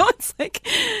 So it's like,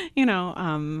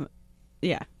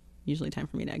 usually time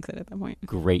for me to exit at that point.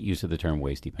 Great use of the term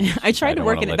wasty pants. I tried to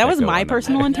work in it. That was my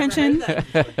personal intention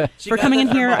for coming in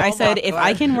here. I said, if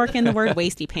I can work in the word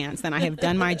wasty pants, then I have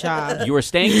done my job. You are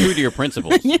staying true to your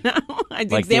principles. I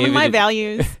Like examined my David-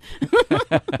 values.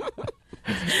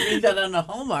 Read that on a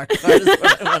Hallmark card is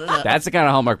what I want to know. That's the kind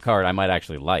of Hallmark card I might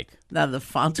actually like. Now the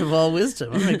font of all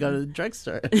wisdom. I'm going to go to the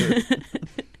drugstore.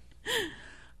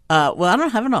 Well, I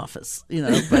don't have an office,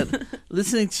 but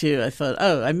listening to you, I thought,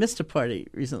 oh, I missed a party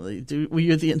recently. Were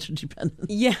you the Interdependence?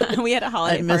 Yeah, we had a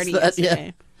holiday I missed party that, yeah.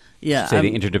 yesterday. Yeah. Say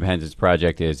the Interdependence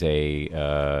Project is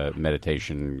a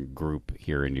meditation group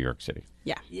here in New York City.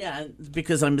 Yeah,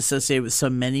 because I'm associated with so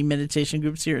many meditation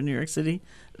groups here in New York City,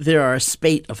 there are a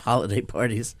spate of holiday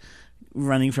parties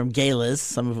running from galas,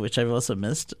 some of which I've also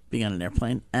missed being on an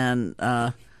airplane, and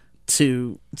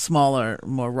to smaller,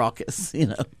 more raucous,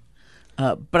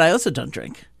 But I also don't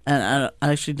drink, and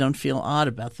I actually don't feel odd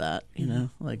about that,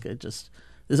 Like there's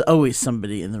always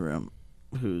somebody in the room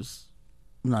who's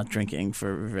not drinking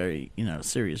for a very,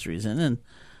 serious reason, and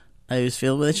I always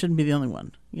feel they shouldn't be the only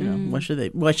one. Why should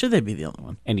they be the only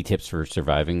one? Any tips for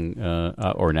surviving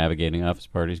or navigating office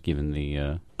parties, given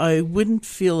the... I wouldn't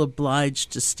feel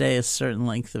obliged to stay a certain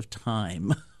length of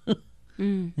time.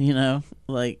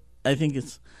 Like I think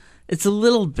it's a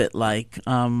little bit like,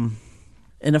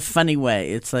 in a funny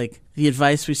way, it's like the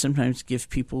advice we sometimes give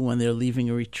people when they're leaving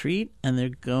a retreat and they're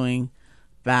going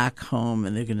back home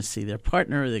and they're going to see their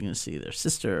partner or they're going to see their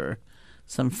sister or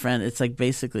some friend. It's like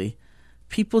basically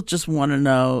people just want to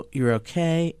know you're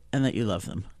okay and that you love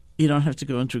them. You don't have to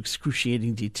go into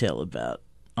excruciating detail about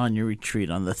on your retreat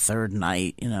on the third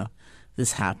night,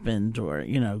 this happened or,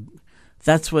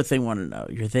 that's what they want to know.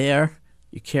 You're there,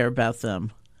 you care about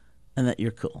them, and that you're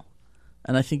cool.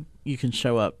 And I think you can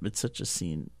show up at such a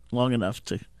scene long enough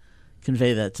to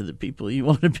convey that to the people you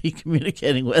want to be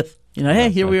communicating with. Hey,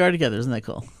 here we are together. Isn't that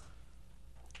cool?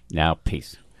 Now,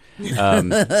 peace.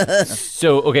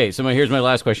 So here's my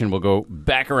last question. We'll go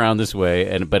back around this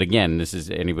way, but again, this is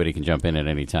anybody can jump in at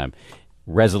any time.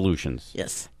 Resolutions.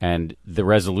 Yes. And the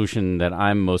resolution that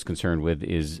I'm most concerned with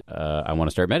is I want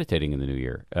to start meditating in the new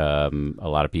year. A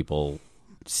lot of people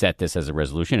set this as a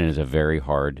resolution, and it's a very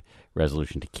hard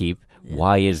resolution to keep. Yeah.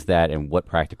 Why is that, and what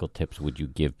practical tips would you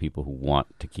give people who want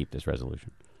to keep this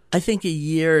resolution? I think a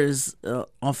year is an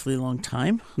awfully long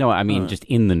time. No, I mean just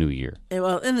in the new year.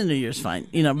 Well, in the new year is fine,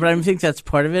 but I think that's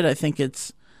part of it. I think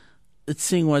it's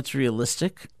seeing what's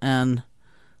realistic and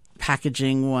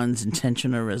packaging one's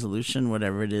intention or resolution,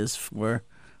 whatever it is, for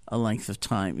a length of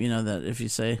time. That if you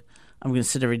say, I'm going to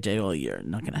sit every day all year,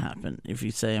 not going to happen. If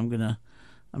you say, I'm going to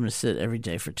sit every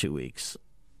day for 2 weeks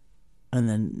and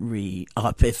then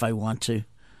re-up if I want to,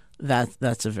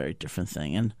 that's a very different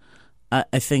thing. And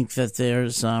I think that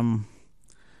there's,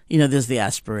 there's the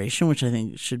aspiration, which I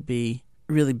think should be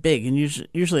really big. And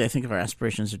usually I think of our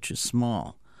aspirations are too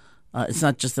small. It's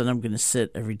not just that I'm going to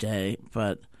sit every day,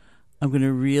 but I'm going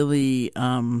to really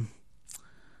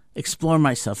explore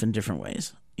myself in different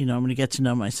ways. I'm going to get to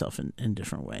know myself in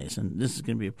different ways, and this is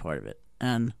going to be a part of it.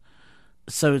 And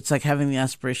so it's like having the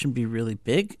aspiration be really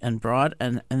big and broad,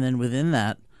 and then within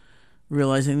that,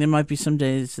 realizing there might be some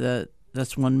days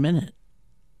that's 1 minute,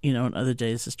 and other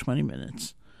days it's 20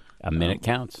 minutes. A minute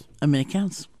counts. A minute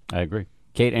counts. I agree.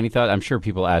 Kate, any thought? I'm sure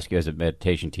people ask you as a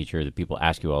meditation teacher, that people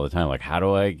ask you all the time, like, how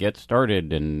do I get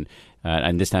started? And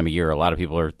this time of year, a lot of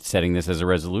people are setting this as a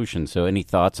resolution. So any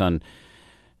thoughts on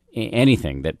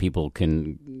anything that people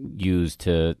can use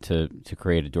to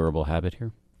create a durable habit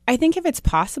here? I think if it's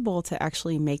possible to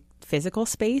actually make physical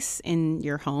space in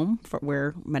your home for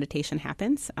where meditation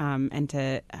happens, and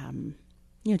to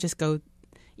just go,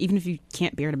 even if you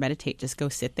can't bear to meditate, just go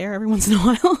sit there every once in a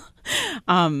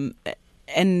while.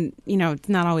 And it's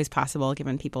not always possible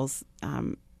given people's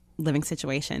living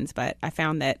situations, but I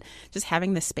found that just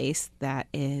having the space that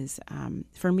is,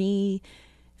 for me,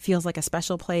 feels like a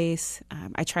special place.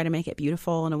 I try to make it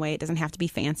beautiful in a way. It doesn't have to be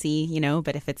fancy,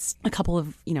 but if it's a couple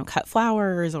of, cut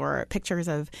flowers or pictures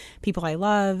of people I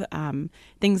love,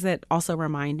 things that also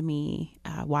remind me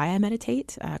why I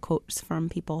meditate, quotes from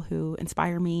people who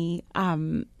inspire me,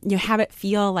 have it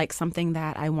feel like something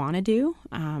that I want to do.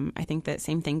 I think that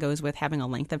same thing goes with having a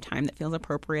length of time that feels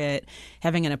appropriate,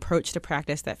 having an approach to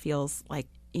practice that feels like,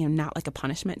 not like a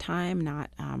punishment time, not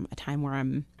a time where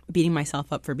I'm beating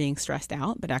myself up for being stressed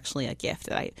out, but actually a gift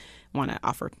that I want to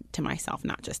offer to myself,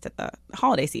 not just at the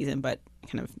holiday season, but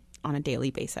kind of on a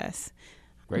daily basis.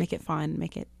 Great. Make it fun,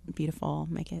 make it beautiful,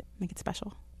 make it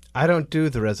special. I don't do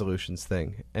the resolutions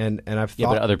thing, and I've thought. Yeah,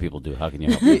 but other people do. How can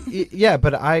you help? Yeah,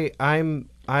 but I'm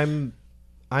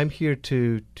here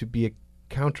to be a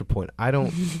counterpoint. I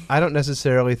don't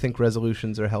necessarily think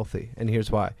resolutions are healthy, and here's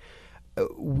why.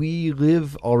 We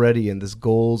live already in this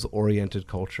goals-oriented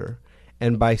culture.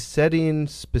 And by setting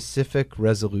specific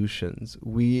resolutions,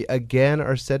 we again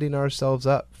are setting ourselves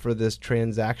up for this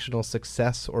transactional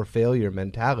success or failure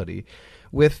mentality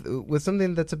with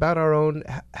something that's about our own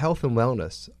health and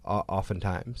wellness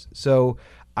oftentimes. So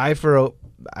I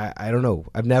don't know.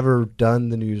 I've never done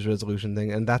the New Year's resolution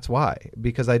thing, and that's why.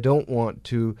 Because I don't want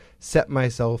to set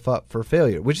myself up for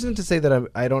failure, which isn't to say that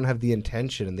I don't have the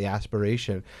intention and the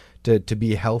aspiration to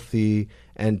be healthy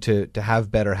and to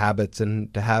have better habits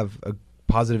and to have a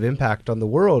positive impact on the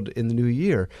world in the new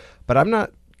year. But I'm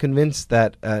not convinced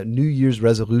that New Year's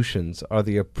resolutions are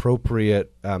the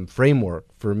appropriate framework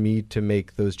for me to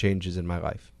make those changes in my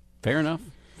life. Fair enough.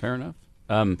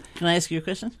 Can I ask you a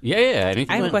question? Yeah. Anything?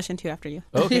 I have a question too after you.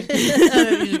 Okay.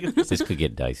 This could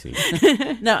get dicey.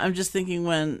 No, I'm just thinking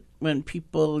when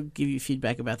people give you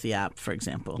feedback about the app, for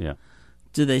example, Yeah.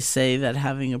 do they say that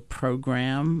having a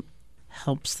program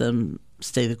helps them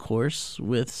stay the course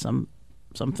with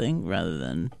something rather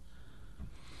than,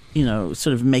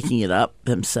 sort of making it up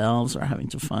themselves or having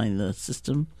to find the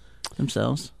system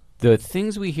themselves? The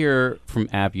things we hear from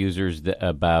app users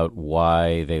about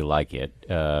why they like it,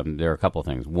 there are a couple of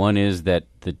things. One is that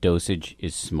the dosage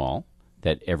is small,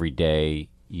 that every day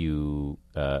you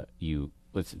can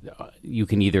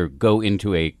either go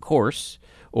into a course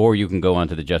or you can go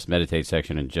onto the Just Meditate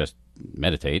section and just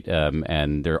meditate,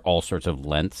 and there are all sorts of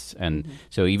lengths. And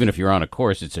so even if you're on a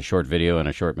course, it's a short video and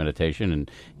a short meditation,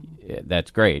 and that's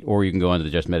great. Or you can go onto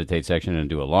the Just Meditate section and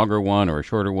do a longer one or a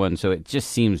shorter one. So it just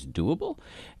seems doable.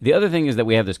 The other thing is that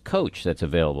we have this coach that's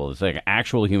available. It's like an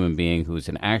actual human being who's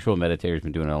an actual meditator, who's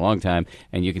been doing it a long time,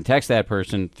 and you can text that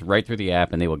person right through the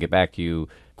app, and they will get back to you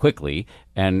quickly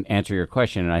and answer your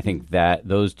question. And I think that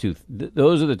those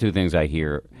are the two things I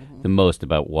hear the most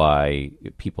about why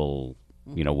people,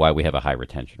 why we have a high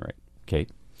retention rate. Kate?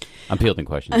 I'm fielding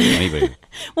questions. Anybody?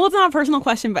 Well, it's not a personal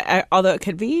question, but although it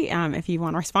could be, if you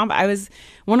want to respond. But I was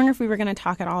wondering if we were going to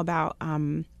talk at all about,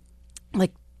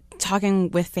 talking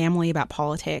with family about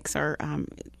politics, or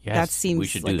Yes, that seems we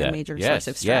should like do that. a major source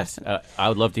of stress. Yes. I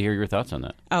would love to hear your thoughts on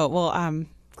that. Oh well,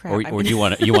 crap. Or do you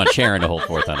want Sharon to hold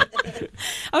forth on it?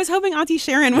 I was hoping Auntie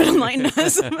Sharon would enlighten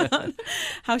us about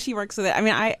how she works with it. I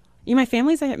mean, my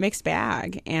family's a mixed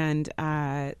bag, and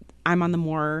I'm on the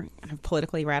more kind of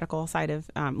politically radical side of,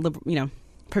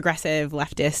 progressive,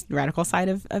 leftist, radical side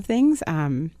of things.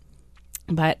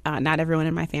 But not everyone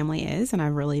in my family is, and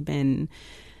I've really been.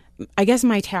 I guess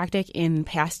my tactic in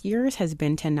past years has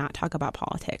been to not talk about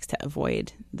politics, to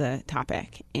avoid the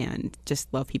topic, and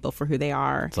just love people for who they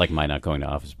are. It's like my not going to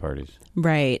office parties.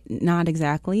 Right. Not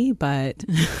exactly, but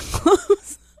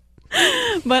close.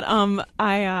 But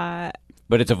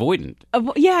But it's avoidant.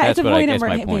 Yeah, That's it's what I avoidant guess my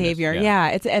point is, behavior. yeah. Yeah,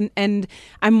 it's and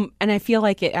I feel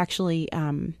like it actually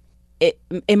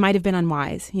it might have been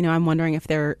unwise. I'm wondering if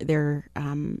there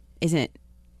isn't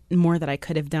more that I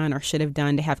could have done or should have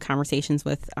done to have conversations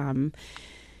with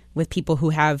people who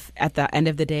have, at the end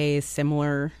of the day,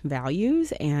 similar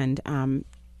values, and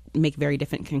make very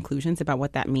different conclusions about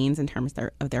what that means in terms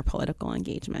of their political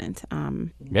engagement.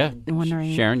 Yeah. I'm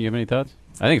wondering, Sharon, you have any thoughts?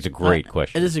 I think it's a great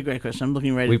question. It is a great question. I'm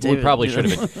looking right We at David. probably should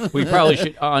have. We probably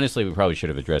should. Honestly, we probably should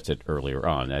have addressed it earlier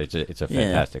on. It's a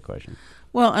fantastic question.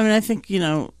 Well, I mean, I think,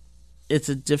 it's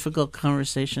a difficult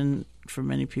conversation for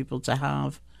many people to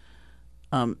have.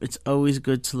 It's always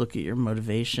good to look at your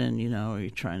motivation. Are you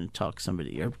trying to talk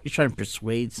somebody, or you're trying to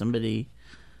persuade somebody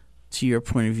to your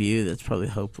point of view? That's probably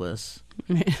hopeless.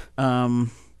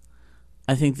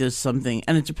 I think there's something,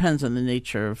 and it depends on the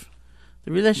nature of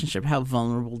the relationship. How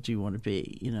vulnerable do you want to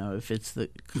be? If it's the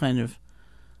kind of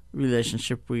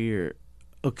relationship where you're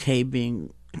okay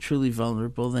being truly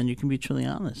vulnerable, then you can be truly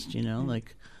honest.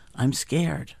 Like, I'm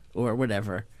scared or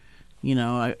whatever.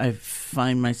 I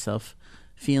find myself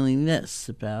feeling this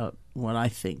about what I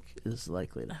think is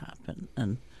likely to happen.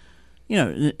 And, you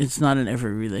know, it's not in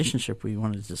every relationship where you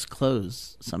want to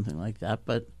disclose something like that,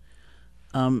 but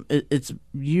it's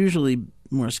usually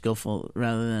more skillful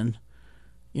rather than,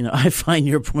 you know, I find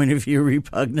your point of view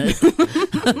repugnant,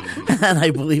 and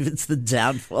I believe it's the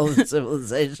downfall of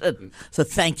civilization. So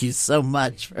thank you so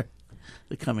much for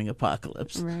the coming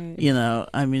apocalypse. Right. You know,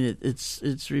 I mean,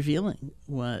 it's revealing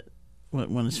what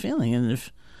one is feeling, and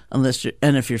if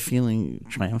you're feeling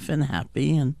triumphant,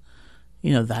 happy, and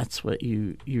you know, that's what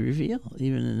you reveal,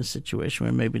 even in a situation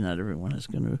where maybe not everyone is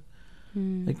going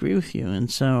to agree with you,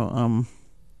 and so.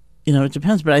 You know, it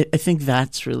depends, but I think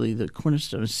that's really the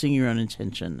cornerstone: seeing your own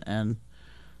intention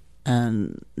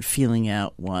and feeling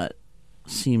out what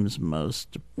seems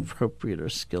most appropriate or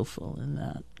skillful in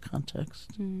that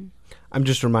context. I'm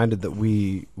just reminded that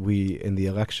we in the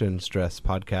Election Stress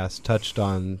podcast touched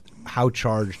on how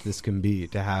charged this can be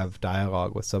to have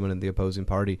dialogue with someone in the opposing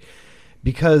party,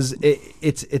 because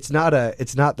it's not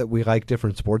that we like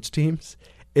different sports teams.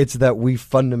 It's that we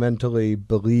fundamentally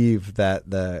believe that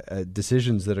the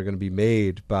decisions that are going to be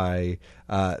made by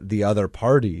the other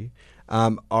party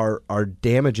are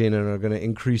damaging and are going to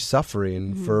increase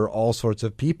suffering for all sorts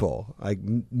of people. Like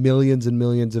millions and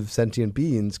millions of sentient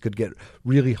beings could get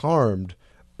really harmed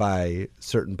by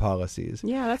certain policies.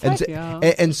 Yeah, that's how I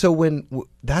feel. And so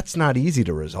that's not easy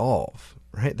to resolve.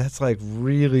 Right, that's like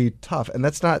really tough, and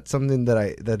that's not something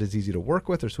that is easy to work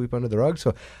with or sweep under the rug.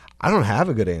 So, I don't have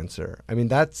a good answer. I mean,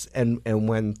 that's and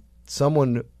when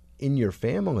someone in your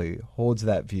family holds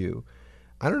that view,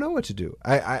 I don't know what to do.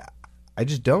 I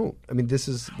just don't. I mean,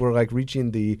 we're like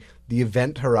reaching the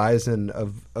event horizon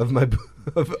of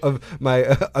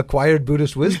my acquired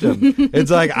Buddhist wisdom.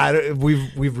 It's like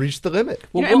we've reached the limit.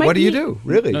 You know, what do you do,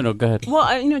 really? No, go ahead.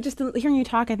 Well, you know, just hearing you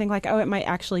talk, I think like, it might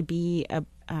actually be a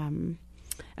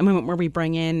moment where we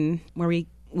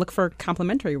look for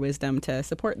complementary wisdom to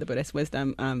support the Buddhist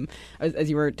wisdom. As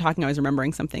you were talking, I was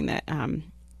remembering something that, are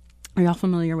you all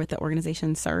familiar with the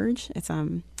organization SURGE? It's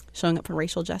Showing Up for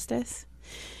Racial Justice.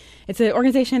 It's an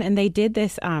organization, and they did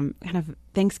this kind of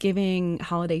Thanksgiving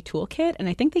holiday toolkit, and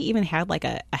I think they even had like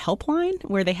a helpline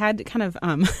where they had kind of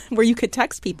where you could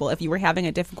text people if you were having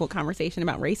a difficult conversation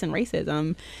about race and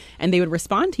racism, and they would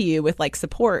respond to you with like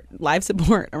live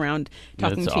support around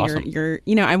talking to awesome. your.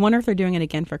 You know, I wonder if they're doing it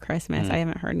again for Christmas. I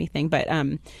haven't heard anything, but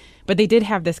they did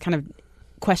have this kind of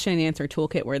question and answer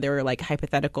toolkit where there were like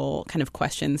hypothetical kind of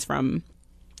questions from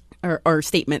or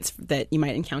statements that you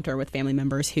might encounter with family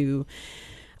members who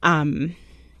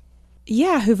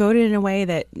voted in a way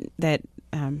that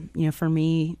you know, for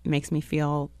me makes me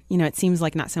feel, you know, it seems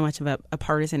like not so much of a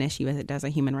partisan issue as it does a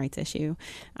human rights issue,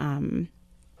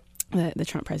 the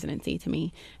Trump presidency to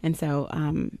me. And so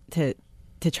to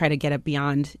try to get it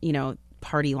beyond, you know,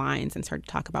 party lines and start to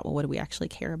talk about, well, what do we actually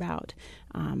care about?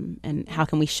 And how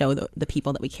can we show the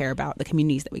people that we care about, the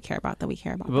communities that we care about, But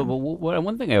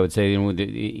one thing I would say, you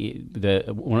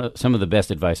know, some of the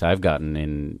best advice I've gotten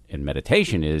in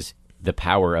meditation is the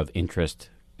power of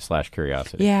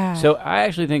interest/curiosity. Yeah. So I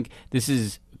actually think this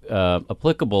is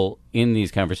applicable in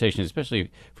these conversations,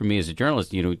 especially for me as a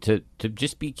journalist, you know, to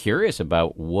just be curious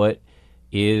about what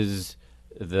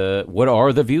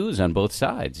are the views on both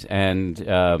sides.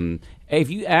 And if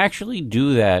you actually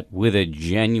do that with a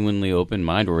genuinely open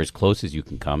mind, or as close as you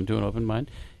can come to an open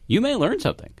mind, you may learn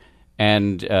something.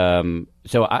 And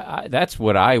so that's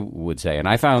what I would say. And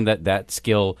I found that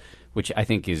skill, which I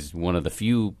think is one of the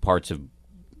few parts of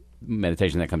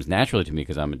meditation that comes naturally to me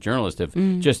because I'm a journalist, of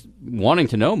just wanting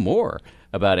to know more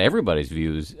about everybody's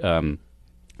views,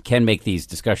 can make these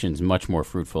discussions much more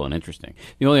fruitful and interesting.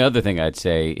 The only other thing I'd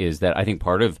say is that I think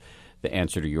part of the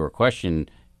answer to your question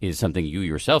is something you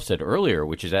yourself said earlier,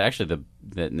 which is actually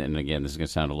and again, this is going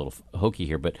to sound a little hokey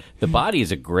here, but the body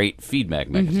is a great feedback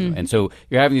mechanism. And so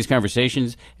you're having these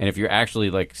conversations, and if you're actually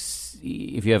like,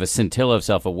 if you have a scintilla of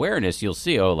self-awareness, you'll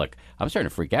see, oh, like, I'm starting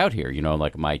to freak out here. You know,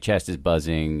 like my chest is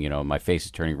buzzing, you know, my face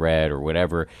is turning red or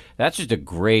whatever. That's just a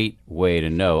great way to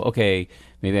know, okay,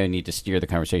 maybe I need to steer the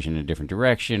conversation in a different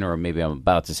direction, or maybe I'm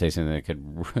about to say something that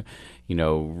could, you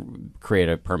know, create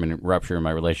a permanent rupture in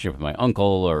my relationship with my uncle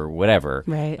or whatever.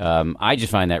 Right. I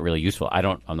just find that really useful.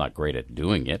 I'm not great at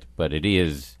doing it, but it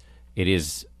is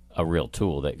a real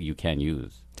tool that you can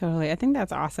use. Totally. I think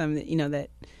that's awesome that, you know,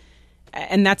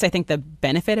 and that's, I think, the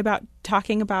benefit about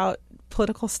talking about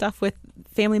political stuff with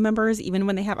family members, even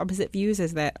when they have opposite views,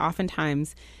 is that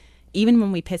oftentimes even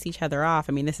when we piss each other off,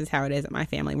 I mean, this is how it is at my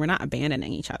family. We're not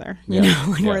abandoning each other. You Yeah.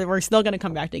 know, like Yeah. we're still going to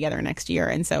come back together next year.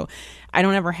 And so I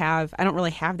don't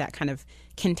really have that kind of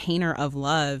container of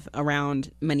love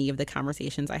around many of the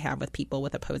conversations I have with people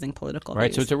with opposing political Right,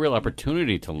 views. so it's a real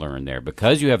opportunity to learn there.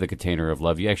 Because you have the container of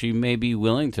love, you actually may be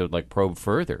willing to like probe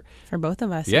further. For both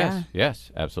of us, Yes,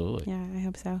 yes, absolutely. yeah, I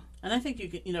hope so. And I think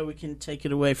we can take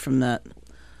it away from that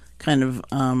kind of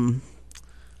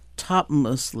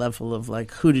topmost level of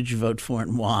like, who did you vote for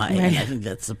and why? Right. And I think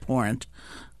that's important.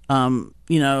 When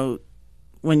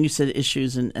you said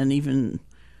issues and even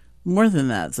more than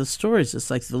that, the stories,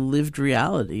 it's like the lived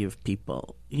reality of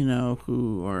people,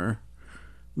 who are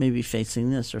maybe facing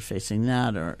this or facing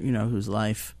that, or, whose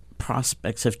life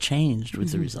prospects have changed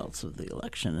with the results of the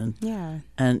election.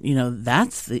 And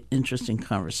that's the interesting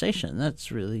conversation.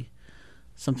 That's really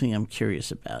something I'm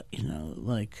curious about,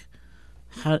 like,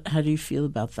 how do you feel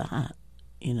about that?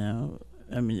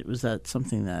 I mean, was that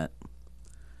something that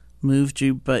moved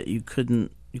you, but you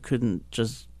couldn't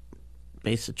just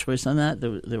base a choice on that?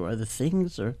 There were other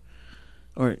things, or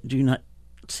do you not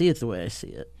see it the way I see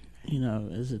it?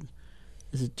 Is it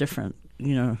different?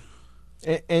 And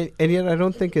yet, I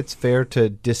don't think it's fair to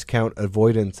discount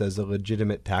avoidance as a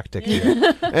legitimate tactic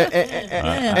here.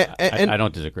 I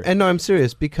don't disagree. And no, I'm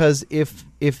serious, because if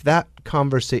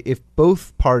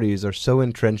both parties are so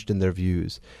entrenched in their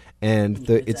views, and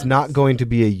it's not going to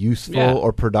be a useful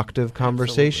or productive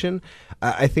conversation,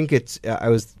 I think I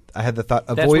had the thought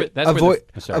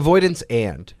avoidance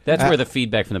and that's where the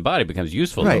feedback from the body becomes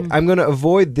useful. Right. I'm going to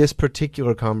avoid this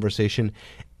particular conversation,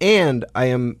 and I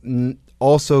am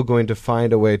also going to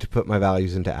find a way to put my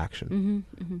values into action.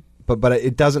 But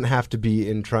it doesn't have to be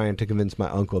in trying to convince my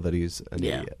uncle that he's an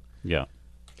idiot. Yeah.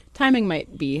 Timing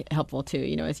might be helpful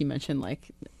too, as you mentioned, like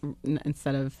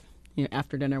instead of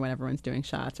after dinner when everyone's doing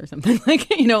shots or something, like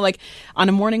like on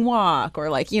a morning walk, or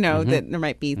like that there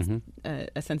might be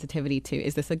a sensitivity to,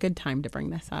 is this a good time to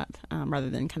bring this up, rather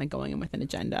than kind of going in with an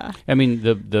agenda. I mean,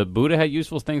 the Buddha had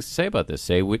useful things to say about this.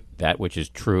 Say that which is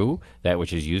true, that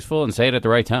which is useful, and say it at the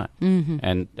right time.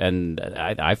 And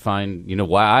I find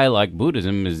why I like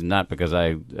Buddhism is not because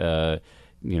I'm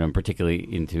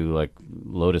particularly into like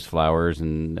lotus flowers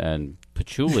and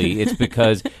patchouli. It's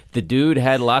because the dude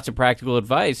had lots of practical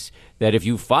advice that if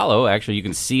you follow, actually you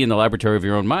can see in the laboratory of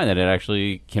your own mind that it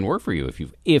actually can work for you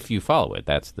if you follow it.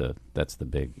 That's the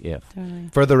big if. Totally.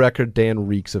 For the record, Dan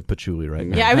reeks of patchouli right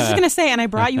now. Yeah, I was just going to say, and I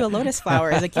brought you a lotus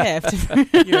flower as a gift.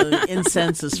 The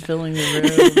incense is filling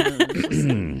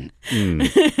the room.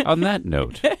 On that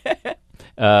note,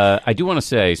 I do want to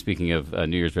say, speaking of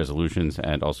New Year's resolutions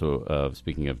and also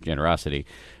speaking of generosity,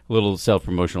 a little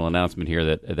self-promotional announcement here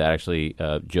that actually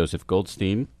Joseph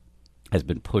Goldstein has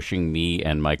been pushing me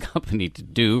and my company to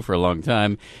do for a long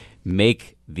time,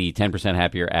 make the 10%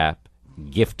 Happier app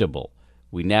giftable.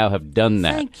 We now have done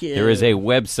that. Thank you. There is a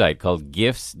website called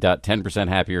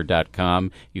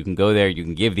gifts.10percenthappier.com. You can go there. You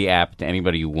can give the app to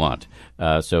anybody you want.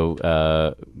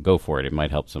 So go for it. It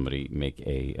might help somebody make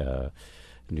a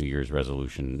New Year's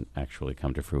resolution actually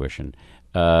come to fruition.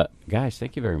 Guys,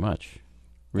 thank you very much.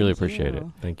 Really appreciate it.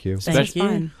 Thank you. Thank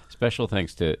you. Special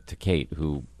thanks to Kate,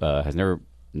 who has never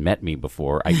met me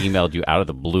before. I emailed you out of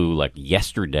the blue like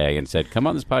yesterday and said, come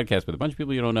on this podcast with a bunch of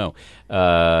people you don't know.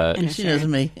 And she knows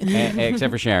me. Except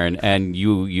for Sharon. And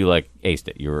you like aced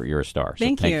it. You're a star. So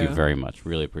Thank you. you very much.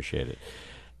 Really appreciate it.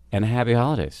 And happy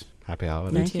holidays. Happy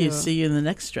holidays. Thank you. See you in the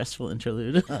next stressful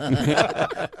interlude.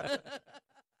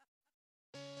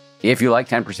 If you like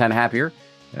 10% Happier,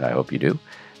 and I hope you do,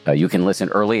 you can listen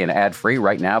early and ad-free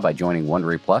right now by joining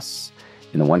Wondery Plus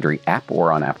in the Wondery app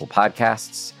or on Apple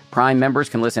Podcasts. Prime members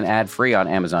can listen ad-free on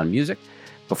Amazon Music.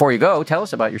 Before you go, tell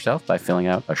us about yourself by filling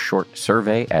out a short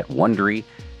survey at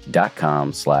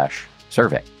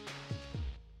Wondery.com/survey.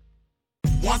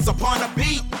 Once upon a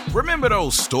beat. Remember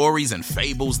those stories and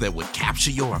fables that would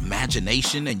capture your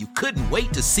imagination and you couldn't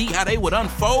wait to see how they would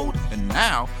unfold? And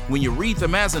now, when you read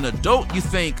them as an adult, you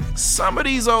think, some of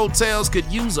these old tales could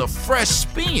use a fresh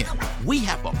spin. We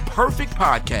have a perfect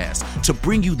podcast to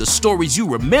bring you the stories you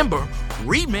remember,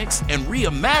 remix, and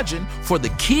reimagine for the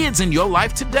kids in your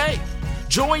life today.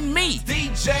 Join me,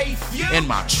 DJ Few, and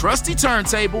my trusty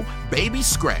turntable, Baby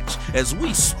Scratch, as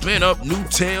we spin up new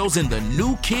tales in the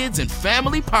New Kids and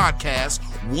Family podcast,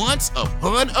 Once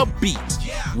Upon a Beat.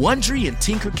 Wondery and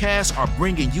Tinkercast are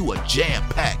bringing you a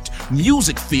jam-packed,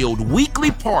 music-filled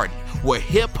weekly party where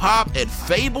hip-hop and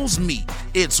fables meet.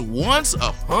 It's Once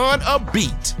Upon a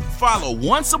Beat. Follow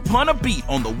Once Upon a Beat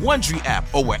on the Wondery app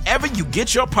or wherever you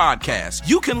get your podcasts.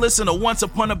 You can listen to Once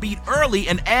Upon a Beat early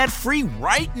and ad-free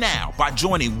right now by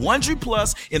joining Wondery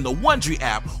Plus in the Wondery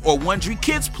app or Wondery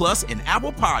Kids Plus in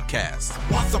Apple Podcasts.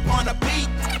 Once Upon a Beat.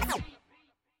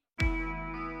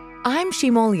 I'm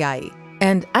Shimol Yai,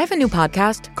 and I have a new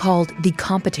podcast called The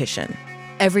Competition.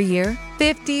 Every year,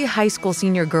 50 high school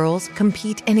senior girls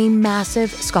compete in a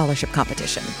massive scholarship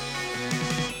competition.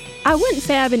 I wouldn't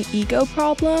say I have an ego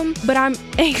problem, but I'm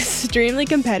extremely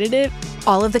competitive.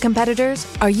 All of the competitors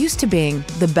are used to being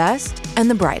the best and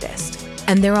the brightest,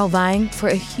 and they're all vying for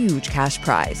a huge cash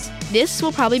prize. This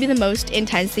will probably be the most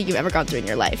intense thing you've ever gone through in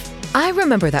your life. I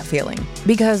remember that feeling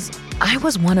because I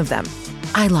was one of them.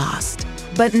 I lost.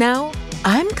 But now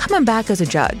I'm coming back as a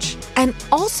judge and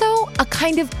also a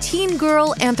kind of teen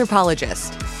girl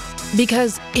anthropologist.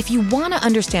 Because if you want to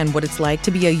understand what it's like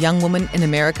to be a young woman in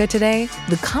America today,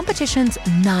 the competition's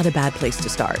not a bad place to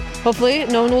start. Hopefully,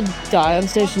 no one will die on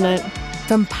stage tonight.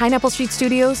 From Pineapple Street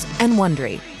Studios and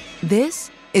Wondery,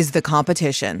 this is The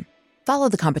Competition. Follow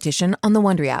The Competition on the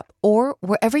Wondery app or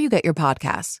wherever you get your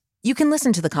podcasts. You can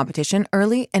listen to The Competition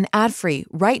early and ad-free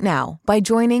right now by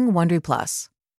joining Wondery Plus.